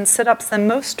pull-ups and sit-ups than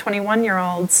most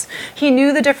 21-year-olds. He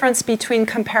knew the difference between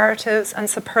comparatives and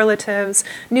superlatives,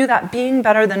 knew that being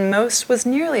better than most was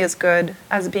nearly as good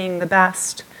as being the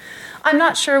best. I'm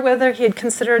not sure whether he had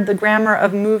considered the grammar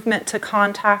of movement to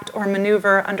contact or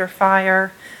maneuver under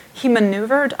fire. He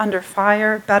maneuvered under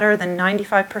fire better than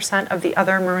 95% of the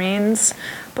other Marines.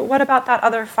 But what about that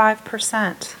other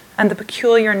 5% and the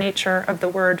peculiar nature of the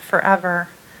word forever?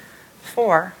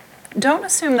 4. Don't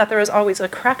assume that there is always a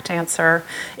correct answer.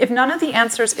 If none of the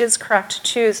answers is correct,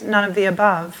 choose none of the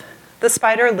above. The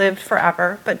spider lived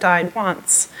forever but died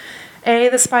once. A,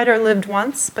 the spider lived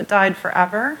once but died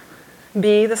forever.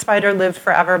 B, the spider lived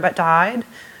forever but died.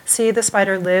 C, the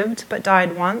spider lived but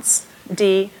died once.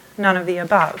 D, none of the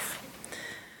above.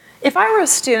 If I were a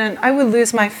student, I would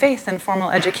lose my faith in formal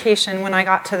education when I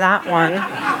got to that one.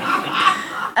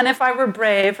 And if I were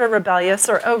brave or rebellious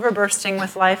or overbursting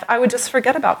with life, I would just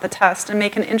forget about the test and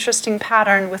make an interesting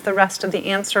pattern with the rest of the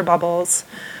answer bubbles.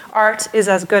 Art is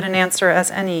as good an answer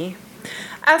as any.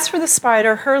 As for the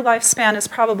spider, her lifespan is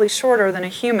probably shorter than a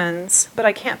human's, but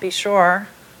I can't be sure.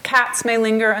 Cats may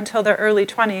linger until their early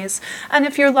 20s, and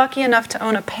if you're lucky enough to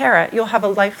own a parrot, you'll have a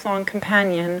lifelong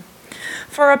companion.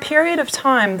 For a period of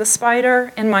time, the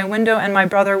spider in my window and my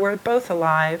brother were both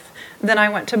alive. Then I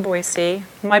went to Boise.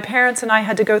 My parents and I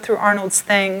had to go through Arnold's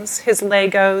things, his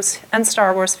Legos and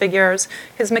Star Wars figures,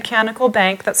 his mechanical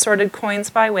bank that sorted coins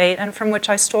by weight and from which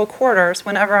I stole quarters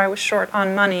whenever I was short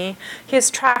on money, his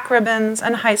track ribbons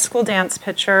and high school dance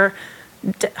pictures.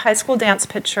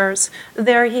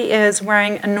 There he is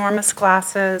wearing enormous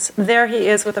glasses. There he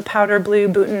is with a powder blue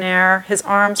boutonniere, his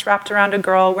arms wrapped around a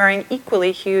girl wearing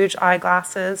equally huge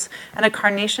eyeglasses and a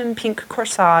carnation pink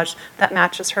corsage that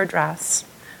matches her dress.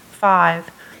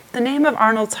 5. The name of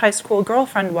Arnold's high school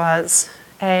girlfriend was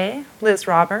A, Liz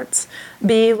Roberts,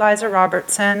 B, Liza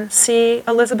Robertson, C,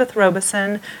 Elizabeth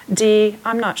Robeson, D,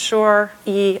 I'm not sure,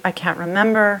 E, I can't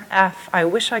remember, F, I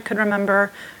wish I could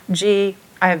remember, G,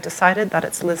 I have decided that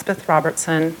it's Elizabeth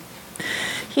Robertson.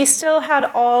 He still had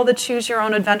all the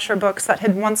choose-your-own-adventure books that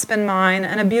had once been mine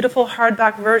and a beautiful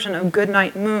hardback version of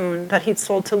Goodnight Moon that he'd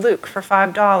sold to Luke for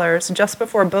 $5 just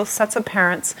before both sets of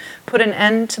parents put an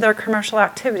end to their commercial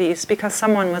activities because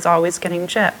someone was always getting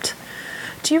gypped.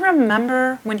 Do you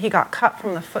remember when he got cut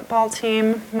from the football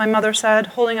team? My mother said,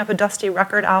 holding up a dusty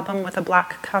record album with a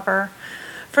black cover.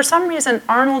 For some reason,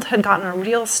 Arnold had gotten a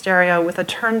real stereo with a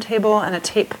turntable and a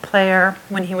tape player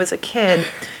when he was a kid.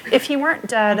 If he weren't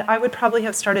dead, I would probably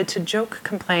have started to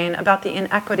complain about the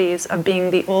inequities of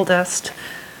being the oldest.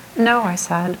 No, I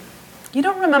said. You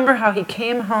don't remember how he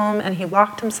came home and he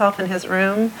locked himself in his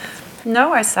room?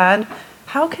 No, I said.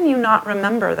 How can you not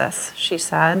remember this? She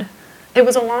said. It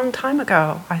was a long time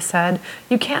ago, I said.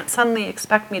 You can't suddenly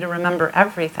expect me to remember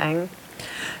everything.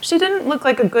 She didn't look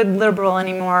like a good liberal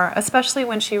anymore, especially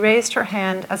when she raised her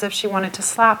hand as if she wanted to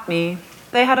slap me.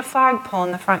 They had a flagpole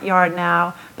in the front yard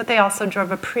now, but they also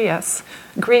drove a Prius.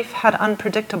 Grief had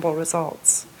unpredictable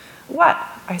results. What?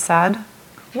 I said.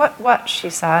 What?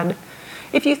 She said.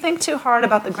 If you think too hard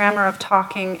about the grammar of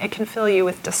talking, it can fill you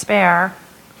with despair.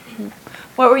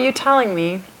 What were you telling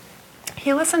me?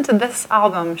 He listened to this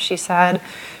album, she said.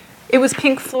 It was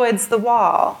Pink Floyd's The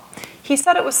Wall. He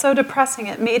said it was so depressing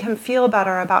it made him feel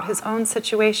better about his own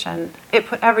situation. It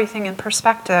put everything in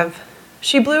perspective.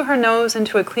 She blew her nose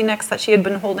into a Kleenex that she had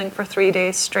been holding for 3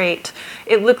 days straight.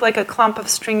 It looked like a clump of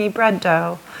stringy bread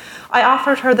dough. I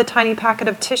offered her the tiny packet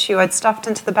of tissue I'd stuffed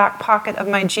into the back pocket of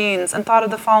my jeans and thought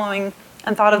of the following.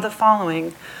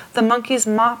 The monkeys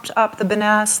mopped up the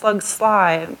banana slug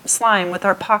slime with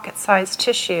our pocket-sized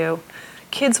tissue.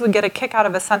 Kids would get a kick out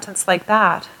of a sentence like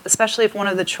that, especially if one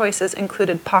of the choices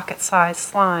included pocket-sized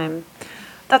slime.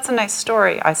 That's a nice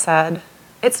story, I said.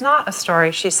 It's not a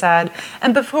story, she said,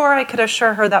 and before I could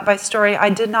assure her that by story I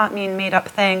did not mean made-up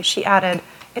thing, she added,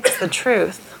 it's the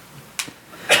truth.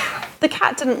 The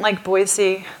cat didn't like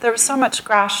Boise. There was so much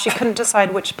grass she couldn't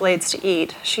decide which blades to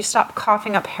eat. She stopped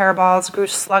coughing up hairballs, grew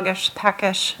sluggish,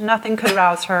 peckish. Nothing could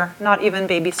rouse her, not even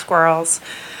baby squirrels.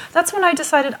 That's when I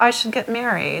decided I should get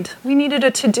married. We needed a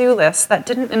to-do list that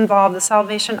didn't involve the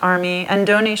Salvation Army and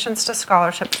donations to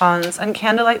scholarship funds and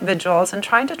candlelight vigils and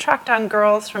trying to track down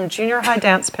girls from junior high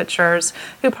dance pictures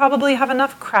who probably have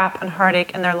enough crap and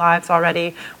heartache in their lives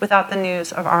already without the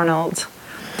news of Arnold.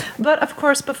 But, of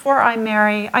course, before I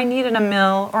marry, I needed a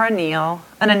Mill or a Neil,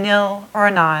 and a Nil or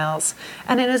a Niles.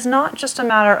 And it is not just a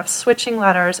matter of switching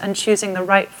letters and choosing the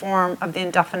right form of the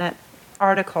indefinite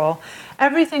article.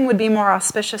 Everything would be more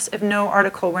auspicious if no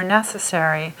article were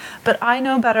necessary. But I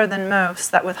know better than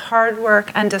most that with hard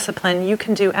work and discipline, you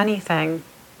can do anything.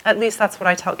 At least that's what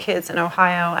I tell kids in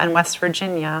Ohio and West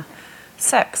Virginia.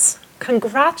 6.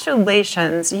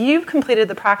 Congratulations, you've completed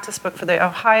the practice book for the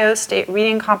Ohio State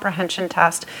Reading Comprehension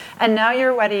Test, and now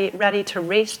you're ready to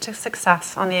race to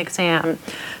success on the exam.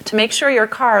 To make sure your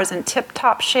car is in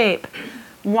tip-top shape,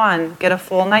 1, get a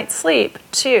full night's sleep.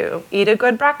 2, eat a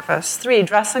good breakfast. 3,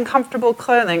 dress in comfortable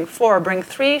clothing. 4, bring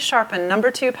 3 sharpened No.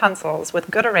 2 pencils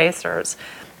with good erasers.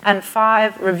 And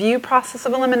 5, review process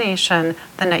of elimination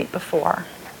the night before.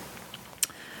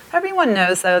 Everyone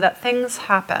knows, though, that things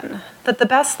happen, that the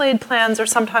best laid plans are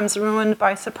sometimes ruined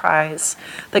by surprise.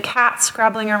 The cat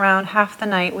scrabbling around half the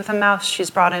night with a mouse she's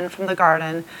brought in from the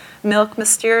garden, milk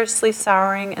mysteriously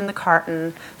souring in the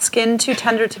carton, skin too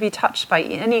tender to be touched by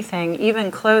anything,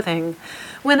 even clothing.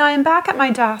 When I am back at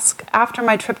my desk after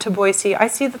my trip to Boise, I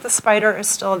see that the spider is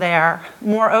still there.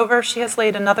 Moreover, she has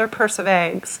laid another purse of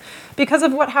eggs. Because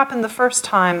of what happened the first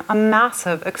time, a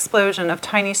massive explosion of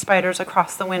tiny spiders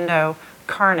across the window.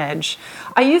 Carnage.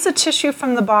 I use a tissue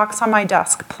from the box on my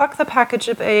desk, pluck the package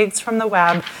of eggs from the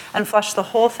web, and flush the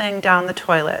whole thing down the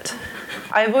toilet.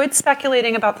 I avoid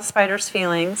speculating about the spider's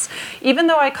feelings. Even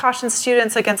though I caution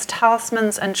students against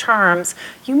talismans and charms,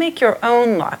 you make your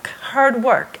own luck. Hard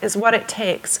work is what it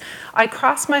takes. I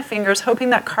cross my fingers,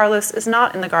 hoping that Carlos is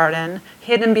not in the garden,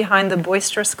 hidden behind the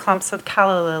boisterous clumps of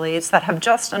calla lilies that have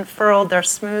just unfurled their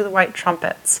smooth white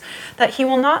trumpets, that he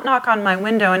will not knock on my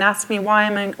window and ask me why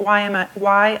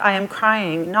I am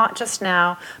crying, not just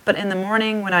now, but in the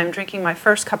morning when I am drinking my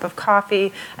first cup of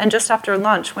coffee, and just after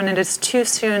lunch when it is too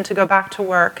soon to go back to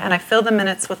work, and I fill the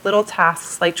minutes with little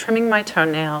tasks like trimming my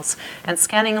toenails and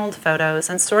scanning old photos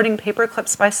and sorting paper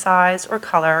clips by size or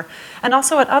color, and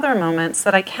also at other moments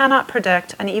that I cannot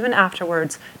predict and even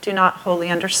afterwards do not wholly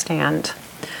understand.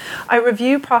 I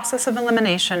review process of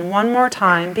elimination one more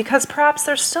time because perhaps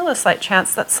there's still a slight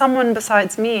chance that someone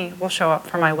besides me will show up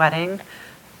for my wedding.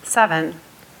 7.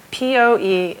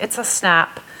 POE, it's a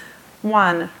snap.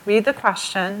 1, read the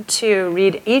question. 2,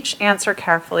 read each answer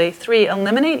carefully. 3,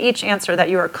 eliminate each answer that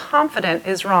you are confident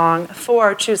is wrong.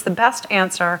 4, choose the best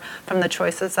answer from the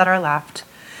choices that are left.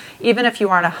 Even if you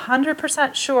aren't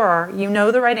 100% sure you know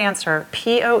the right answer,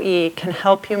 POE can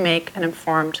help you make an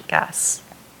informed guess.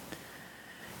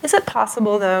 Is it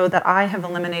possible, though, that I have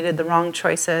eliminated the wrong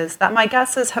choices, that my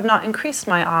guesses have not increased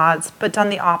my odds, but done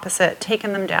the opposite,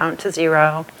 taken them down to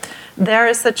 0? There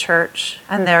is the church,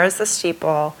 and there is the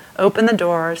steeple. Open the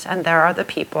doors, and there are the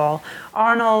people.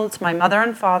 Arnold, my mother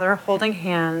and father holding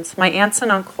hands, my aunts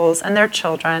and uncles and their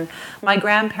children, my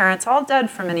grandparents all dead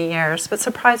for many years, but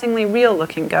surprisingly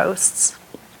real-looking ghosts.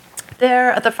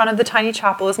 There, at the front of the tiny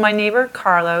chapel, is my neighbor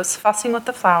Carlos, fussing with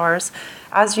the flowers.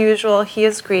 As usual, he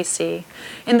is greasy.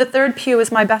 In the third pew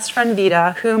is my best friend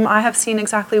Vida, whom I have seen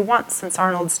exactly once since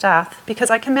Arnold's death, because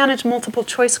I can manage multiple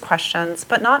choice questions,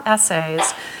 but not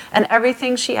essays, and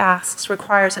everything she asks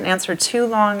requires an answer too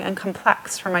long and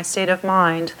complex for my state of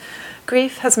mind.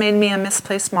 Grief has made me a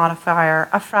misplaced modifier,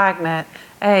 a fragment,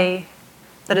 that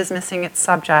is missing its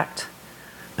subject.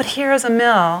 But here is a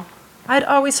mill. I'd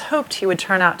always hoped he would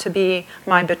turn out to be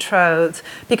my betrothed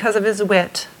because of his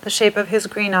wit, the shape of his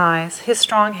green eyes, his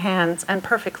strong hands, and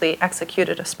perfectly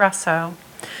executed espresso.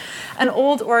 An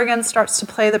old organ starts to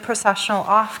play the processional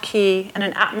off-key in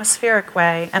an atmospheric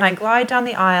way, and I glide down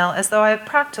the aisle as though I have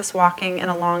practiced walking in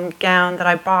a long gown that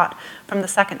I bought from the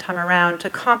second time around to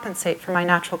compensate for my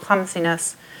natural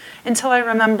clumsiness, until I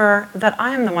remember that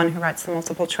I am the one who writes the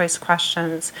multiple choice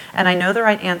questions, and I know the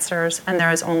right answers, and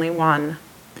there is only one.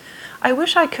 I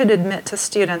wish I could admit to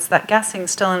students that guessing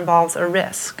still involves a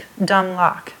risk, dumb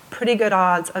luck, pretty good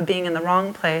odds of being in the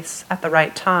wrong place at the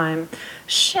right time.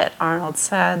 Shit, Arnold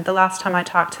said the last time I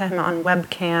talked to him on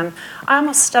webcam. I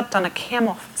almost stepped on a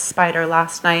camel spider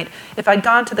last night. If I'd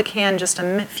gone to the can just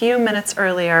a few minutes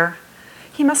earlier.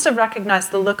 He must have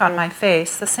recognized the look on my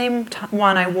face, the same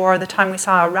one I wore the time we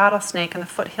saw a rattlesnake in the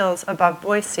foothills above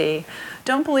Boise.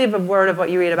 Don't believe a word of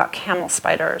what you read about camel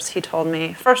spiders, he told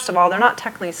me. First of all, they're not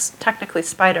technically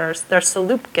spiders, they're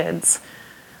salupkids.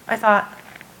 I thought,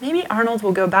 maybe Arnold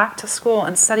will go back to school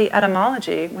and study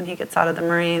etymology when he gets out of the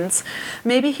Marines.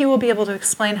 Maybe he will be able to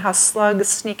explain how slugs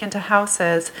sneak into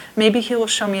houses. Maybe he will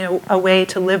show me a way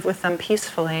to live with them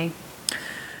peacefully.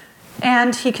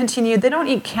 And he continued, they don't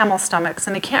eat camel stomachs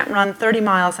and they can't run 30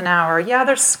 miles an hour. Yeah,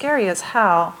 they're scary as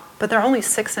hell, but they're only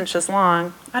 6 inches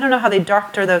long. I don't know how they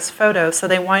doctor those photos so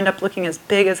they wind up looking as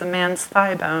big as a man's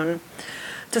thigh bone.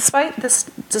 Despite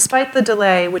the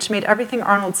delay, which made everything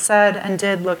Arnold said and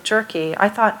did look jerky, I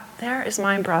thought, there is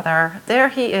my brother. There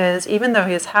he is, even though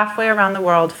he is halfway around the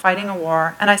world fighting a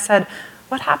war. And I said,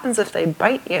 what happens if they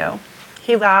bite you?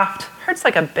 He laughed. Hurts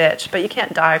like a bitch, but you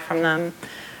can't die from them.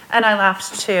 And I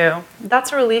laughed too.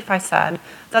 That's a relief, I said.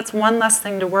 That's one less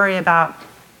thing to worry about.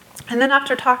 And then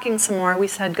after talking some more, we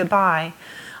said goodbye.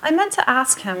 I meant to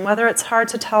ask him whether it's hard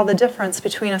to tell the difference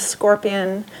between a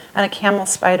scorpion and a camel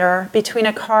spider, between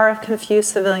a car of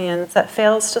confused civilians that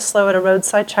fails to slow at a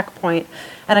roadside checkpoint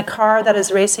and a car that is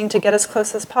racing to get as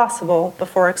close as possible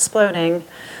before exploding.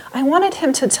 I wanted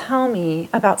him to tell me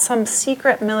about some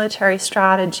secret military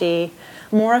strategy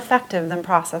more effective than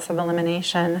process of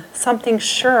elimination, something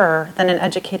surer than an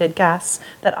educated guess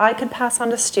that I could pass on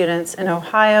to students in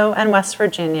Ohio and West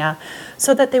Virginia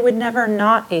so that they would never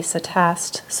not ace a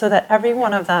test, so that every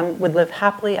one of them would live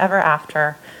happily ever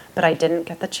after, but I didn't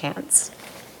get the chance.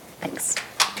 Thanks.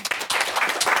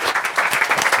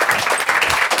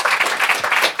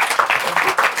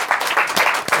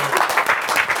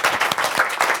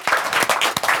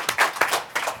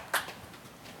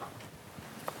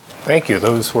 Thank you.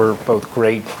 Those were both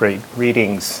great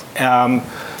readings.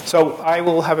 So I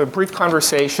will have a brief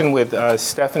conversation with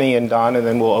Stephanie and Don, and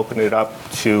then we'll open it up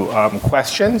to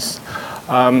questions.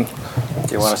 Do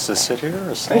you want us to sit here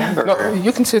or stand? Or? No,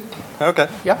 you can sit. Okay.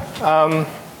 Yeah.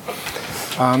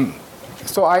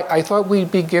 So I thought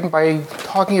we'd begin by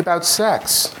talking about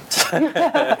sex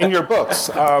in your books.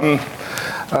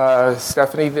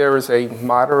 Stephanie, there is a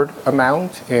moderate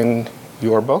amount in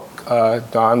your book.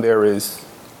 Don, there is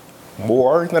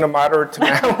more than a moderate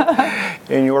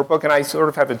amount in your book, and I sort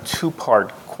of have a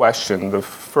two-part question. The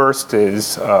first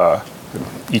is,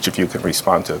 each of you can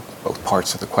respond to both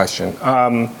parts of the question.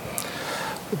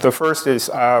 The first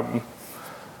is,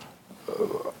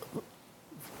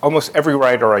 almost every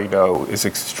writer I know is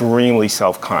extremely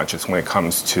self-conscious when it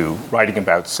comes to writing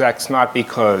about sex, not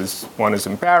because one is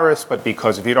embarrassed, but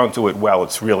because if you don't do it well,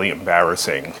 it's really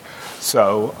embarrassing.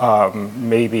 So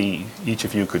maybe each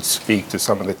of you could speak to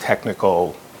some of the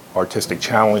technical, artistic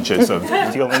challenges of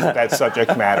dealing with that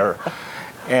subject matter.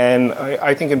 And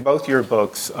I think in both your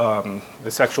books, the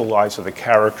sexual lives of the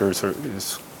characters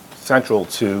is central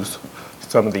to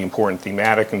some of the important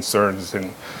thematic concerns.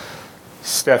 In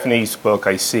Stephanie's book,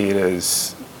 I see it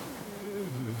as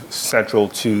central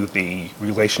to the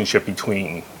relationship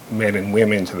between men and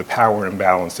women, to the power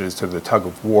imbalances, to the tug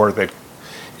of war that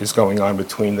is going on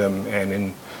between them. And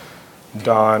in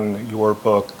Don, your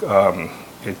book,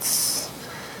 it's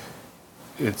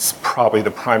probably the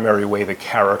primary way the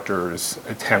characters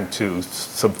attempt to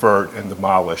subvert and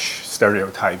demolish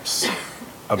stereotypes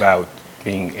about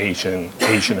being Asian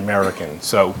American.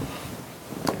 So,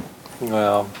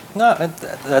 well, no,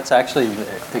 that's actually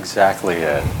exactly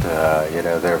it.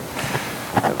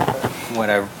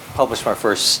 When I published my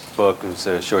first book, it was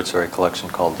a short story collection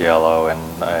called Yellow,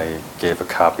 and I gave a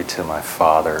copy to my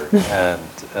father. And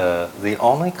the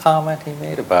only comment he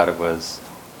made about it was,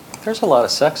 there's a lot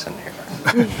of sex in here.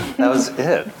 That was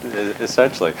it,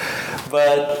 essentially.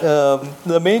 But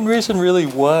the main reason really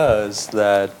was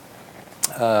that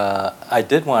I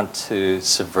did want to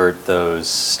subvert those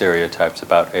stereotypes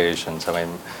about Asians. I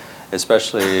mean,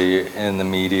 especially in the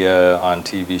media, on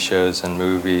TV shows and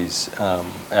movies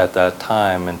at that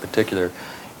time in particular,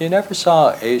 you never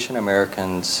saw Asian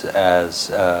Americans as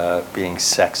being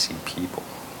sexy people.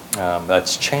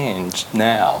 That's changed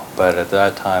now, but at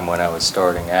that time when I was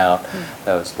starting out,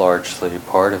 that was largely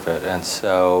part of it. And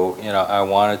so, I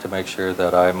wanted to make sure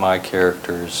that my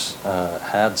characters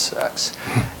had sex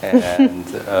and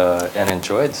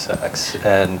enjoyed sex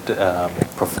and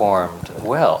performed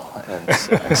well in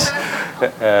sex,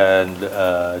 and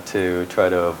to try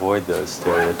to avoid those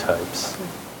stereotypes.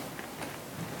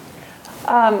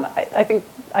 I think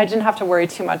I didn't have to worry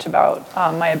too much about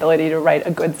my ability to write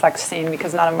a good sex scene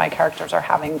because none of my characters are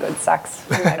having good sex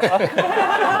in my book.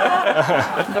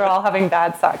 They're all having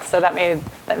bad sex, so that made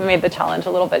the challenge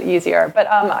a little bit easier. But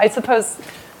I suppose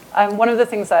one of the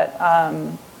things that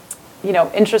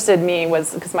interested me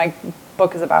was because my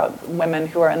book is about women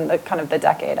who are in the kind of the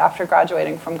decade after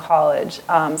graduating from college.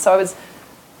 So I was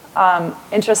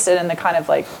interested in the kind of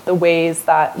like the ways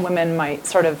that women might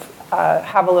sort of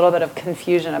have a little bit of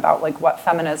confusion about like what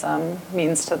feminism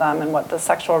means to them and what the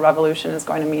sexual revolution is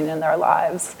going to mean in their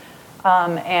lives,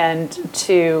 and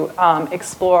to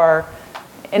explore.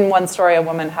 In one story, a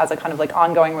woman has a kind of like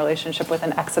ongoing relationship with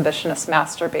an exhibitionist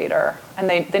masturbator, and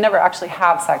they never actually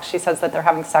have sex. She says that they're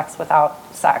having sex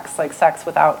without sex, like sex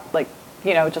without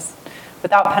just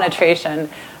without penetration.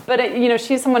 But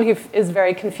she's someone who is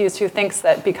very confused, who thinks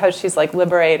that because she's like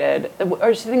liberated,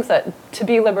 or she thinks that to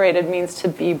be liberated means to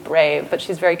be brave, but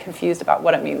she's very confused about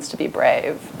what it means to be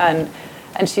brave. And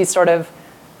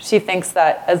she thinks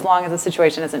that as long as the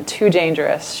situation isn't too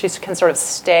dangerous, she can sort of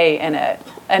stay in it.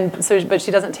 And so, but she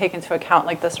doesn't take into account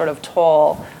like the sort of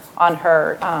toll on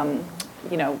her, on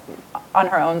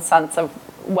her own sense of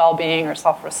well-being or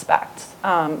self-respect.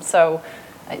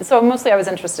 So mostly I was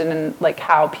interested in like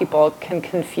how people can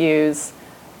use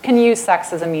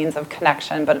sex as a means of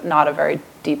connection, but not a very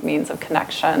deep means of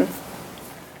connection.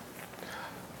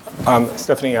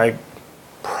 Stephanie, I'm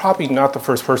probably not the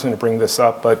first person to bring this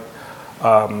up, but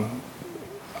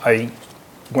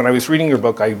when I was reading your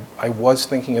book, I was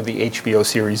thinking of the HBO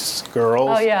series Girls.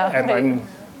 Oh yeah, and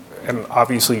and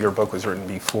obviously your book was written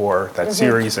before that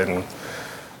series, and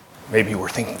maybe you were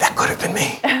thinking that could have been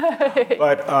me.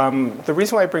 But the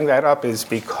reason why I bring that up is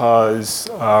because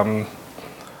I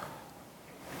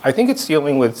think it's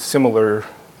dealing with similar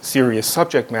serious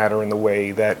subject matter in the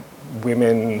way that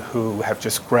women who have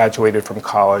just graduated from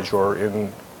college or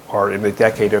are in the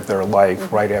decade of their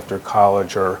life right after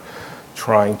college are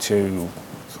trying to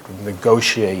sort of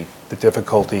negotiate the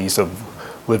difficulties of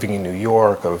living in New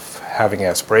York, of having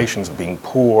aspirations, of being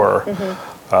poor,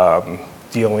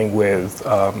 dealing with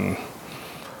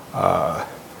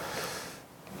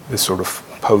this sort of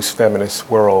post-feminist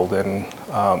world. And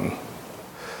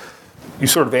you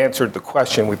sort of answered the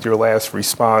question with your last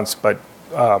response, but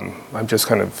I'm just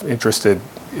kind of interested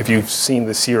if you've seen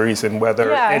the series and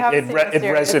whether it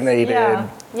resonated.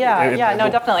 No,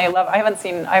 definitely.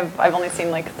 I've only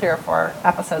seen like 3 or 4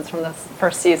 episodes from this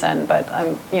first season, but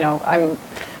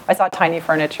I saw Tiny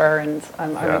Furniture, and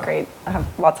I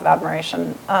have lots of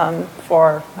admiration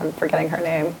for, I'm forgetting her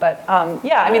name, but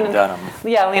Lena Dunham.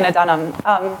 Yeah, Lena Dunham.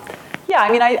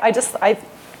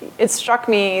 It struck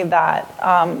me that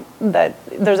that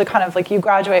there's a kind of like you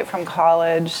graduate from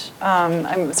college.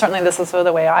 Certainly this is sort of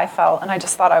the way I felt, and I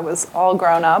just thought I was all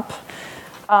grown up,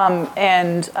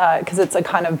 and because it's a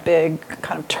kind of big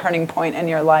kind of turning point in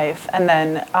your life. And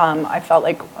then I felt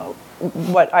like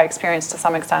what I experienced to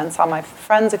some extent, and saw my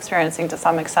friends experiencing to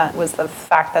some extent, was the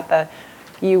fact that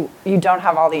you don't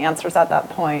have all the answers at that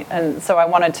point. And so I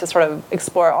wanted to sort of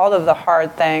explore all of the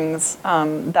hard things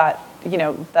that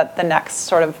the next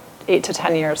sort of 8 to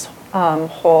 10 years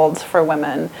hold for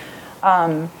women.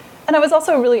 And I was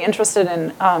also really interested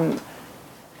in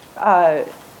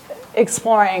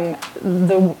exploring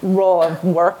the role of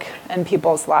work in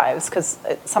people's lives, because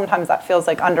sometimes that feels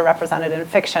like underrepresented in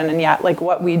fiction, and yet like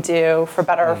what we do, for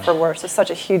better or for worse, is such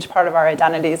a huge part of our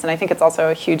identities. And I think it's also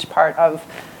a huge part of,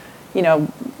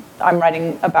 I'm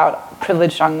writing about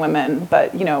privileged young women,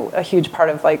 but a huge part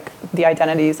of like the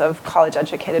identities of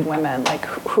college-educated women, like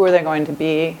who are they going to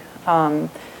be, and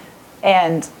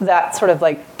that sort of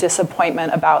like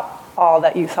disappointment about all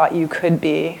that you thought you could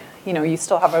be. You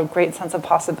still have a great sense of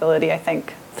possibility, I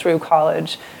think, through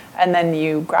college, and then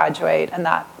you graduate, and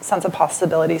that sense of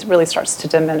possibility really starts to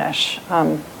diminish.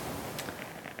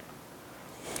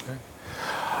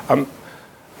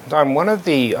 Don, one of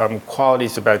the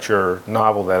qualities about your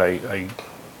novel that I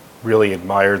really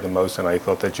admired the most, and I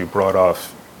thought that you brought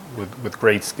off with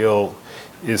great skill,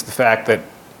 is the fact that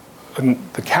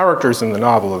the characters in the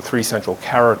novel, the 3 central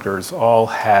characters, all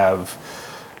have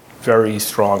very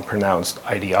strong, pronounced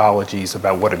ideologies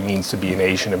about what it means to be an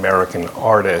Asian American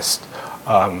artist,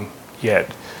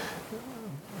 yet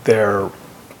those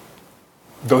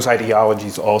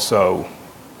ideologies also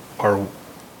are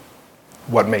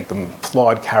what make them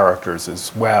flawed characters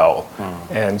as well.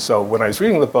 And so when I was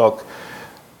reading the book,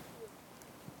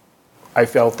 I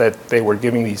felt that they were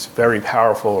giving these very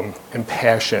powerful and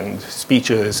impassioned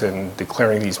speeches and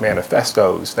declaring these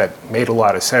manifestos that made a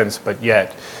lot of sense, but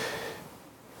yet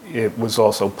it was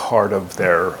also part of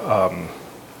their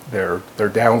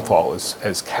downfall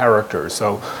as characters.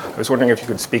 So I was wondering if you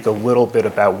could speak a little bit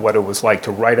about what it was like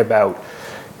to write about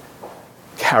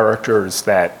characters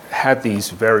that had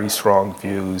these very strong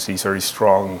views, these very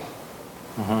strong,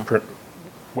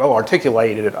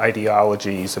 well-articulated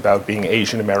ideologies about being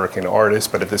Asian American artists,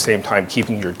 but at the same time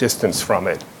keeping your distance from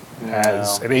it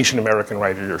as an Asian American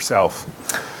writer yourself.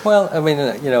 Well, I mean,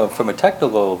 from a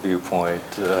technical viewpoint,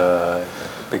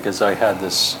 because I had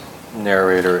this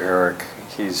narrator, Eric,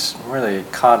 he's really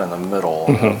caught in the middle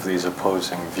of these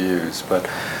opposing views. But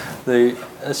the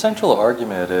essential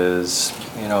argument is,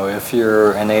 if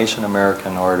you're an Asian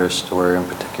American artist, or in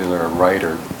particular a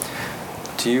writer,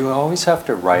 do you always have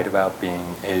to write about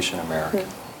being Asian American?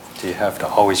 Do you have to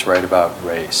always write about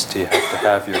race? Do you have to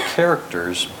have your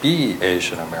characters be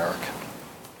Asian American?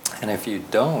 And if you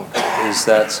don't, is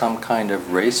that some kind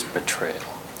of race betrayal?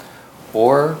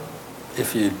 Or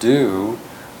if you do,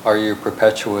 are you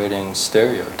perpetuating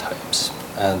stereotypes?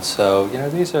 And so,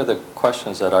 these are the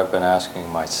questions that I've been asking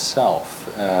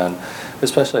myself, and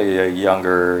especially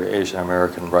younger Asian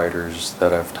American writers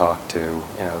that I've talked to,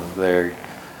 they're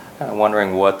kind of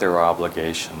wondering what their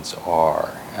obligations are.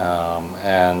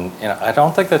 And I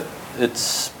don't think that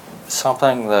it's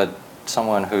something that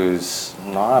someone who's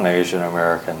non-Asian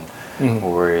American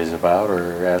worries about,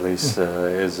 or at least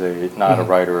is not a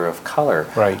writer of color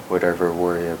would ever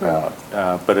worry about.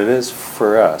 But it is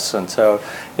for us. And so,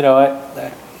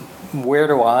 where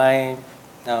do I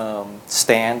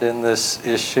stand in this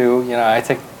issue? I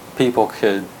think people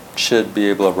should be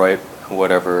able to write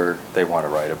whatever they want to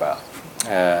write about.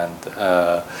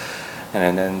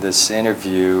 And in this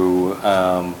interview,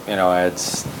 I had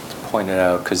pointed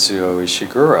out Kazuo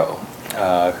Ishiguro,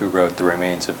 who wrote The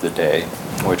Remains of the Day,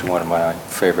 which is one of my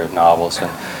favorite novels.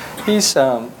 And he's,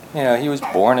 he was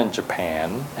born in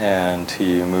Japan, and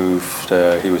he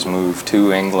was moved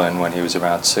to England when he was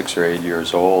about 6 or 8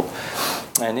 years old.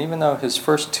 And even though his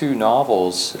first 2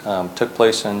 novels took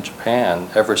place in Japan,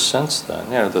 ever since then,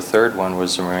 the third one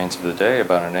was The Remains of the Day,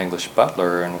 about an English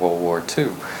butler in World War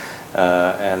II.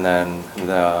 And then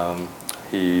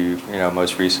he,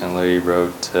 most recently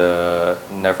wrote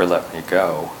Never Let Me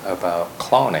Go, about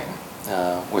cloning,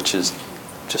 which is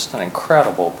just an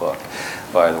incredible book,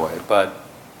 by the way. But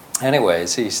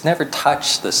anyways, he's never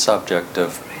touched the subject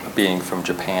of being from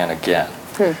Japan again.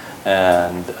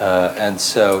 And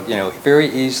so, very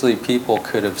easily people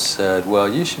could have said, well,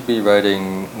 you should be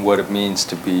writing what it means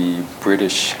to be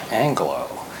British Anglo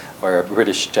or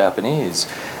British Japanese.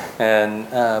 And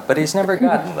but he's never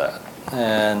gotten that.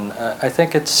 And I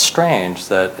think it's strange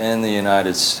that in the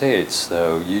United States,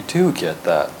 though, you do get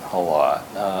that a lot.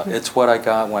 It's what I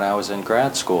got when I was in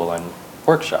grad school and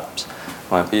workshops,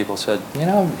 when people said,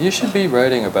 you should be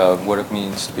writing about what it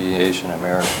means to be Asian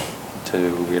American,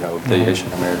 to the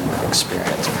Asian American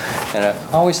experience. And I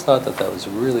always thought that that was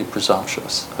really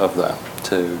presumptuous of them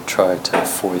to try to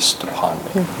foist upon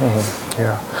me.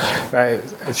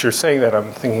 As you're saying that,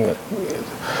 I'm thinking that,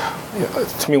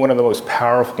 to me, one of the most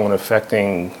powerful and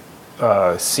affecting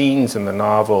scenes in the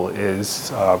novel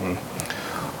is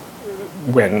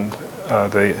when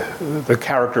the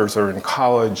characters are in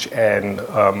college, and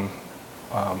a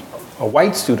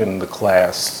white student in the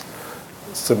class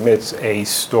submits a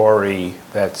story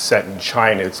that's set in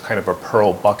China. It's kind of a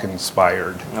Pearl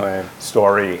Buck-inspired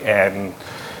story, and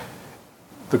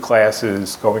the class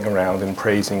is going around and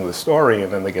praising the story,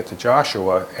 and then they get to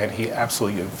Joshua, and he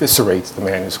absolutely eviscerates the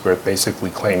manuscript,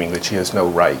 basically claiming that she has no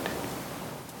right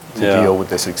to deal with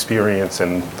this experience,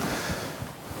 and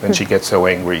then she gets so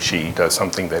angry she does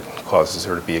something that causes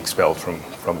her to be expelled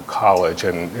from college,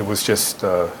 and it was just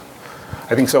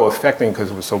I think so affecting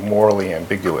because it was so morally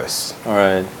ambiguous.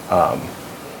 Right.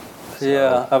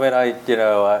 Yeah, I mean, I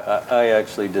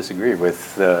actually disagree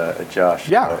with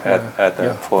Josh at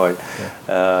that point.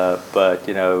 But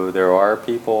there are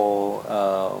people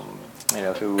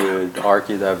who would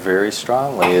argue that very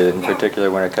strongly, in particular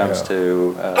when it comes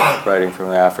to writing from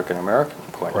the African American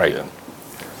point of view.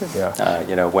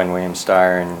 When William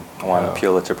Stein won the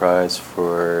Pulitzer Prize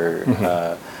for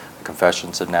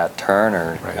Confessions of Nat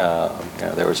Turner,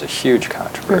 there was a huge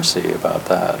controversy about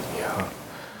that.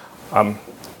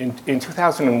 in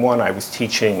 2001, I was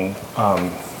teaching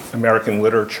American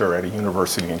literature at a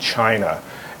university in China,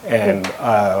 and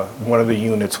one of the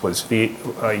units was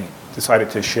I decided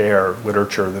to share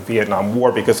literature of the Vietnam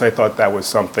War because I thought that was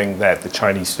something that the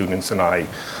Chinese students and I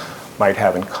might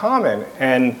have in common.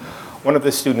 And one of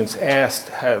the students asked,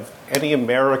 have any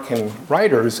American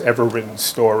writers ever written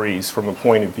stories from a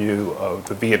point of view of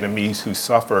the Vietnamese who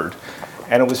suffered?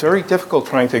 And it was very difficult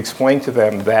trying to explain to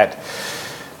them that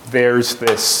there's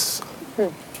this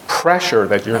pressure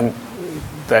that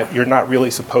you're not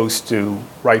really supposed to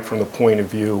write from the point of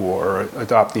view or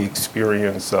adopt the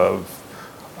experience of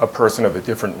a person of a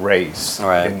different race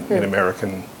in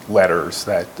American letters,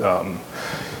 that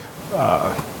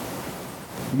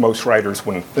most writers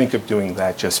wouldn't think of doing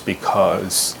that just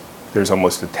because there's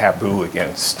almost a taboo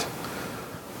against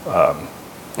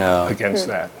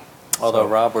that. Although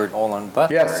Robert Olin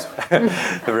Butler Yes.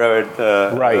 wrote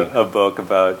a book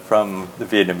about from the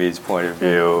Vietnamese point of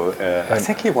view. I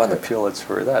think he won the Pulitzer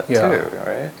for that too,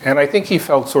 right? And I think he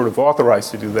felt sort of authorized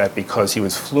to do that because he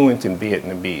was fluent in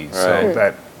Vietnamese, so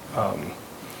that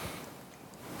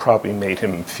probably made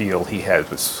him feel he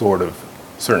had a sort of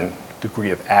certain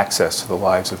degree of access to the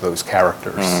lives of those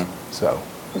characters. So,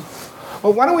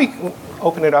 well, why don't we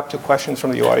open it up to questions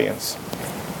from the audience?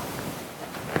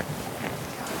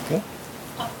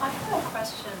 I have a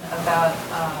question about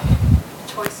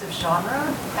choice of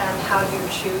genre and how you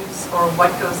choose, or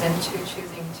what goes into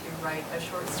choosing to write a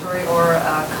short story or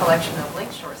a collection of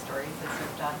linked short stories, as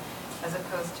you've done, as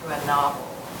opposed to a novel.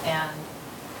 And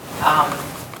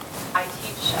I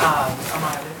teach,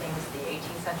 among other things, the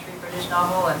 18th century British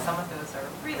novel, and some of those are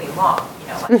really long,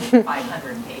 like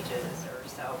 500 pages or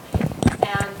so.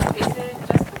 And is it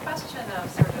just a question of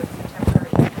sort of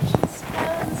contemporary attention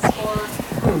spans, or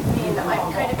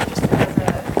I'm kind of interested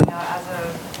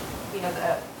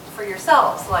for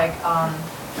yourselves, like,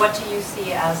 what do you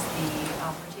see as the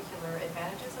particular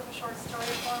advantages of a short story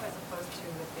form as opposed to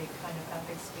the big kind of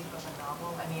epic sweep of a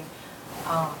novel? I mean,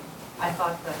 I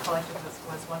thought the collective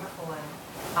was wonderful and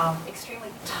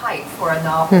extremely tight for a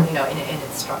novel, in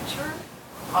its structure.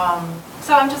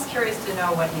 So I'm just curious to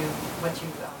know what you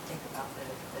think about the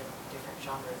different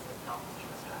genres of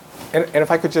novels. And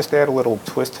if I could just add a little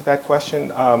twist to that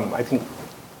question, I think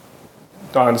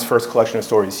Don's first collection of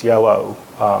stories, Yellow,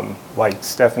 like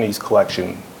Stephanie's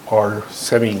collection, are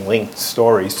semi-linked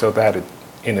stories, so that it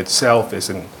in itself is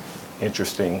an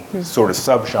interesting sort of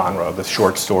subgenre of the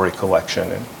short story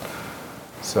collection. And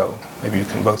so maybe you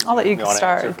can both. I'll let you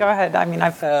start. Go ahead. I mean,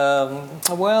 I've.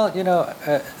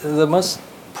 The most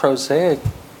prosaic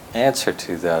answer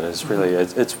to that is really,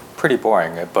 it's pretty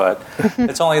boring, but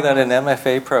it's only that in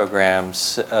M.F.A.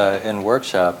 programs, in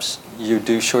workshops, you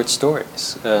do short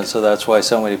stories. So that's why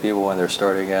so many people, when they're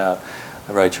starting out,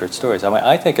 write short stories. I mean,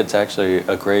 I think it's actually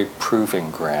a great proving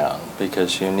ground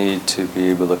because you need to be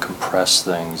able to compress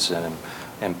things and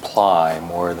imply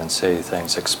more than say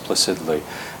things explicitly.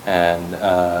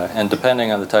 And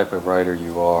depending on the type of writer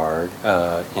you are,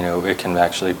 it can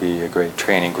actually be a great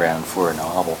training ground for a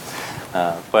novel.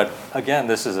 But again,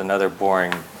 this is another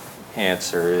boring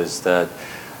answer, is that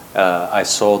I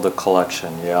sold the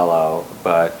collection Yellow,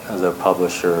 but the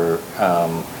publisher,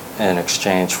 in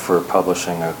exchange for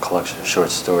publishing a collection of short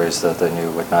stories that they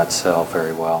knew would not sell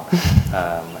very well,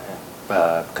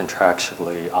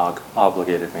 contractually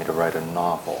obligated me to write a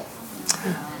novel.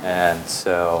 And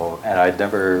I'd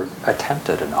never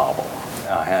attempted a novel.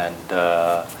 I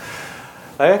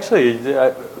actually,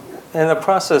 in the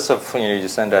process of, you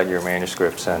send out your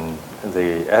manuscripts, and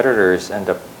the editors end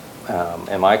up,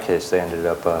 in my case, they ended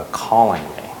up calling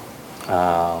me.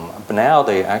 But now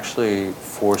they actually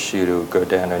force you to go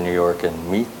down to New York and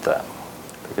meet them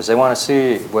because they want to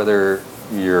see whether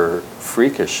you're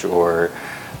freakish or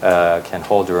can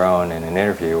hold your own in an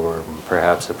interview, or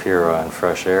perhaps appear on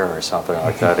Fresh Air or something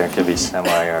like that. It can be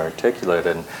semi-articulate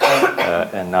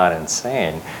and not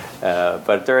insane.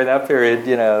 But during that period,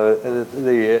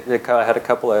 I had a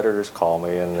couple editors call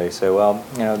me and they say, well,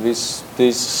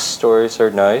 these stories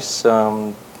are nice.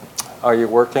 Are you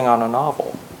working on a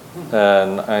novel?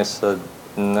 And I said,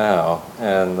 no.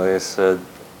 And they said,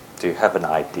 do you have an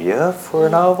idea for a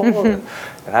novel? And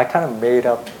I kind of made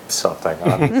up something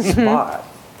on the spot.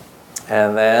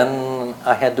 And then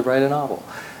I had to write a novel.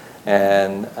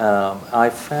 And I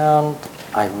found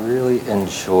I really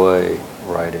enjoy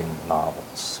writing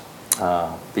novels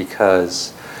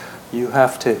because you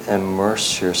have to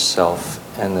immerse yourself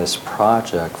in this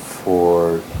project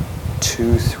for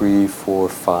 2, 3, 4,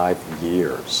 5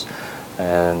 years.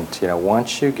 And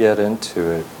once you get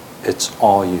into it, it's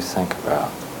all you think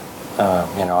about.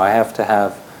 I have to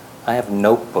have I have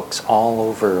notebooks all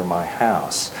over my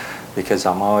house because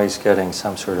I'm always getting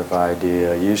some sort of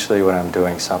idea, usually when I'm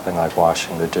doing something like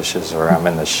washing the dishes or I'm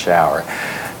in the shower.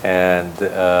 And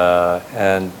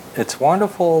it's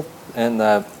wonderful in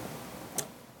that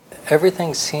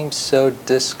everything seems so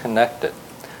disconnected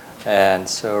and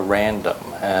so random,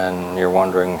 and you're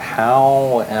wondering,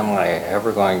 how am I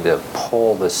ever going to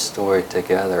pull this story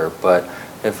together? But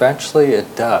eventually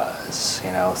it does.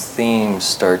 You know, themes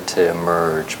start to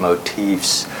emerge,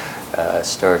 motifs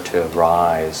start to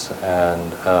arise,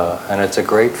 and it's a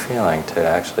great feeling to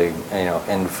actually, you know,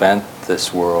 invent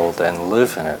this world and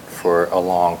live in it for a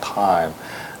long time,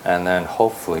 and then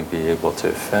hopefully be able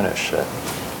to finish it.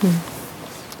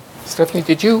 Stephanie,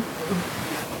 did you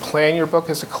plan your book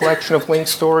as a collection of linked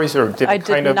stories, or did it kind of?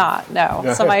 I did not,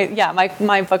 no. So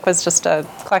my book was just a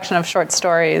collection of short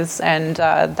stories, and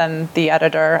then the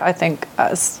editor, I think,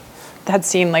 had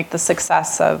seen like the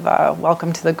success of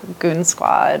Welcome to the Goon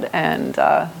Squad and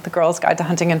The Girl's Guide to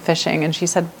Hunting and Fishing, and she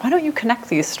said, why don't you connect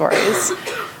these stories?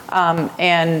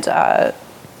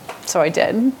 So I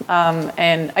did,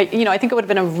 and I think it would have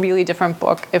been a really different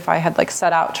book if I had like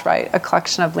set out to write a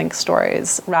collection of linked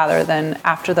stories rather than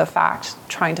after the fact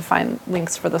trying to find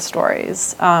links for the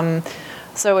stories.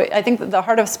 So I think the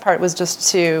hardest part was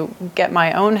just to get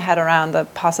my own head around the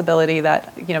possibility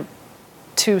that, you know,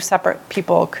 two separate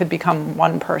people could become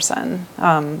one person.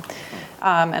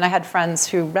 And I had friends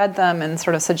who read them and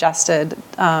sort of suggested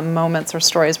moments or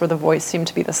stories where the voice seemed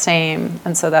to be the same,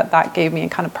 and so that gave me a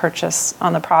kind of purchase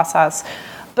on the process.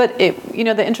 But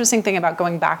the interesting thing about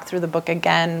going back through the book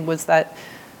again was that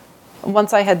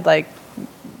once I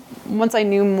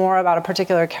knew more about a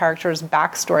particular character's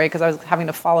backstory, because I was having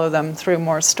to follow them through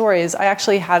more stories, I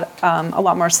actually had a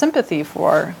lot more sympathy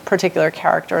for particular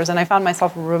characters, and I found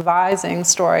myself revising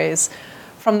stories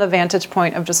from the vantage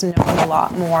point of just knowing a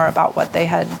lot more about what they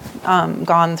had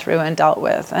gone through and dealt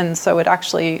with. And so it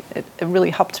really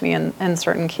helped me in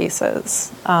certain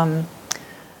cases.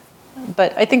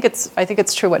 But I think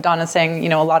it's true what Don is saying. You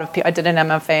know, a lot of people, I did an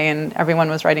M.F.A. and everyone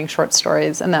was writing short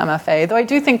stories in the M.F.A. Though I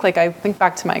do think, like, I think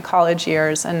back to my college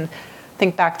years and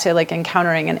think back to like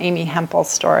encountering an Amy Hempel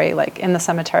story, like in the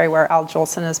cemetery where Al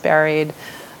Jolson is buried,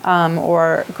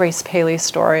 or Grace Paley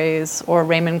stories, or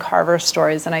Raymond Carver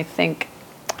stories, and I think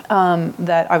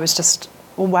that I was just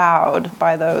wowed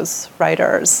by those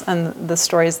writers and the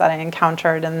stories that I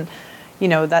encountered, and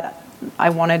that I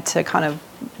wanted to kind of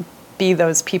be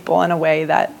those people in a way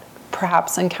that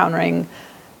perhaps encountering,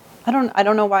 I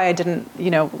don't know why I didn't,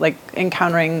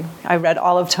 I read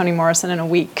all of Toni Morrison in a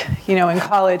week, in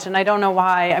college, and I don't know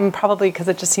why. I mean, probably because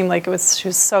it just seemed like she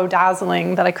was so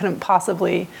dazzling that I couldn't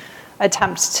possibly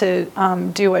attempt to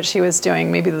do what she was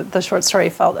doing. Maybe the short story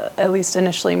felt, at least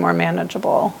initially, more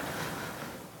manageable.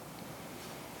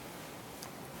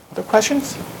 Other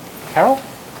questions? Carol?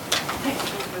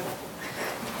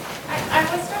 I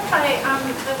was struck by the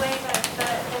way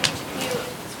that each of you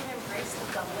sort of embraced the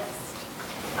dullist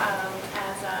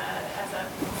as a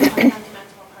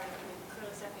fundamental part of it.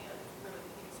 Clearly, Stephanie really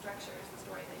structures the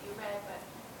story that you read, but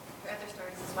your other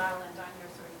stories as well, and Don, your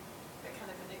sort of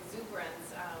kind of an exuberance.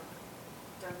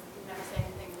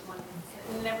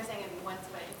 Never saying anything once,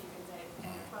 but if you can say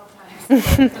it 12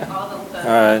 times, all the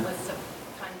lists of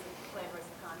kinds of flavors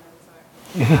of condoms.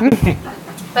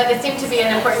 But it seemed to be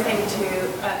an important thing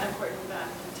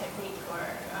technique for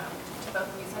to both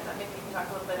of you. So I thought maybe you can talk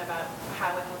a little bit about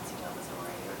how it helps you tell the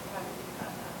story, or how you think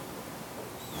about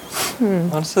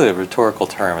that. Honestly, a rhetorical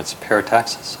term. It's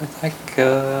parataxis, I think.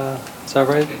 Is that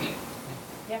right?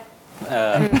 Yeah.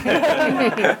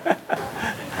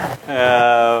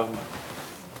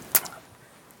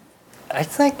 I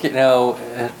think,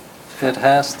 it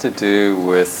has to do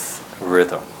with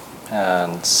rhythm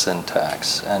and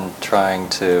syntax and trying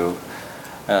to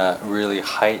really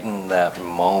heighten that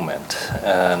moment.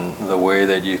 And the way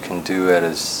that you can do it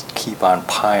is keep on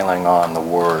piling on the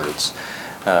words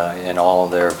in all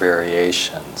of their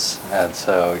variations. And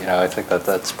so, I think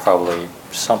that's probably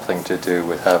something to do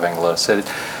with having low city.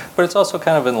 But it's also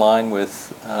kind of in line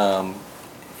with,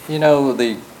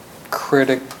 the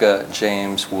critic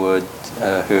James Wood,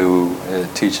 who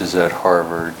teaches at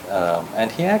Harvard, and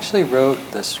he actually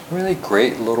wrote this really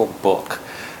great little book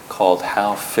called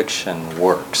How Fiction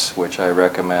Works, which I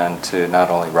recommend to not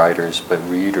only writers but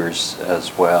readers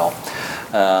as well.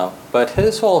 But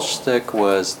his whole shtick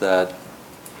was that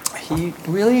he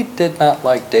really did not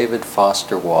like David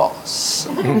Foster Wallace,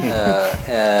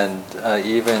 and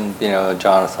even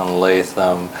Jonathan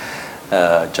Latham,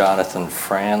 Jonathan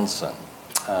Franzen,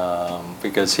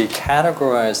 because he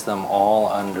categorized them all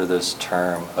under this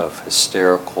term of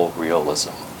hysterical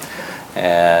realism.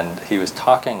 and he was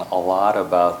talking a lot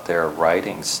about their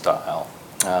writing style,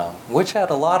 which had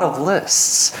a lot of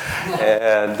lists.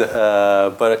 And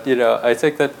but I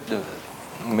think that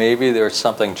maybe there's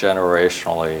something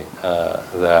generationally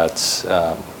that's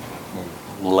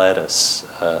led us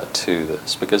to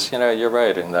this, because you're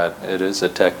right in that it is a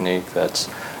technique that's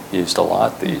used a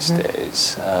lot these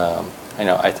days.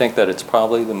 I think that it's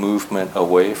probably the movement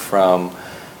away from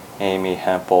Amy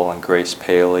Hempel and Grace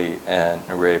Paley and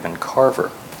Raven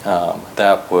Carver.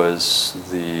 That was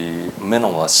the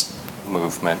minimalist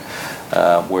movement,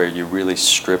 where you really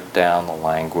stripped down the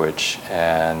language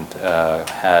and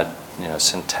had,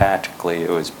 syntactically it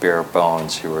was bare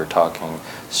bones. You were talking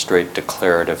straight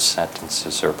declarative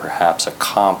sentences, or perhaps a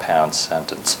compound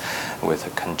sentence with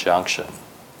a conjunction.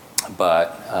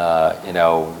 But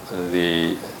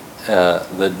the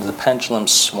pendulum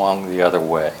swung the other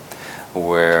way,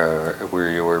 where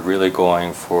you were really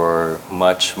going for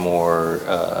much more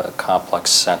complex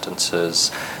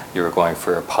sentences. You were going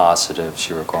for appositives,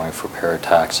 you were going for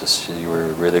parataxis, you were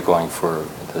really going for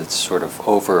the sort of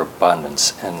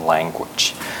overabundance in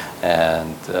language.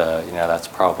 And that's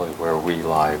probably where we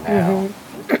lie now.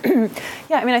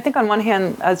 Yeah, I think on one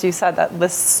hand, as you said, that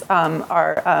lists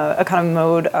are a kind of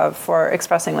mode for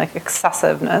expressing like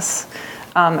excessiveness,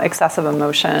 excessive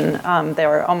emotion.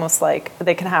 They're almost like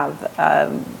they can have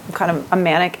kind of a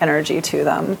manic energy to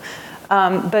them.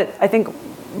 But I think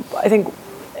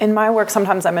in my work,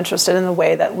 sometimes I'm interested in the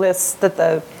way that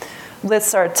the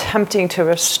lists are attempting to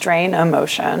restrain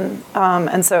emotion,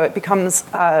 and so it becomes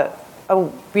so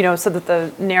that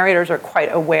the narrators are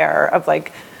quite aware of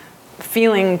like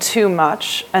feeling too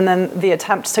much, and then the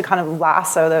attempt to kind of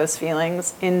lasso those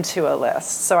feelings into a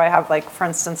list. So I have, like, for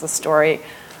instance, a story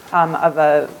of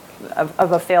a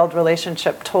failed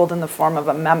relationship told in the form of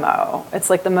a memo.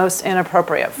 It's like the most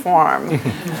inappropriate form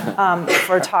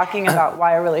for talking about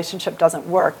why a relationship doesn't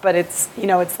work. But it's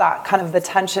that kind of the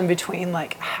tension between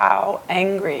like how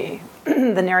angry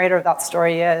the narrator of that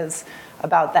story is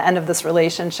about the end of this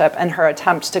relationship and her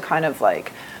attempt to kind of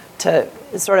like to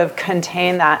sort of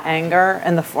contain that anger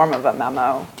in the form of a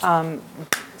memo.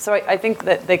 So I think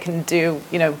that they can do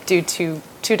two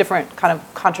different kind of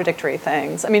contradictory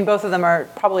things. Both of them are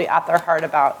probably at their heart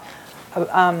have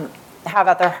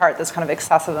at their heart this kind of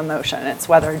excessive emotion. It's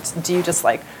whether do you just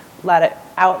like let it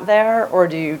out there, or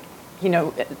do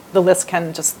you, the list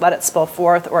can just let it spill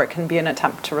forth, or it can be an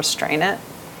attempt to restrain it.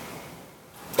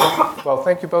 Well,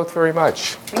 thank you both very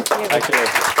much. Thank you. Thank you.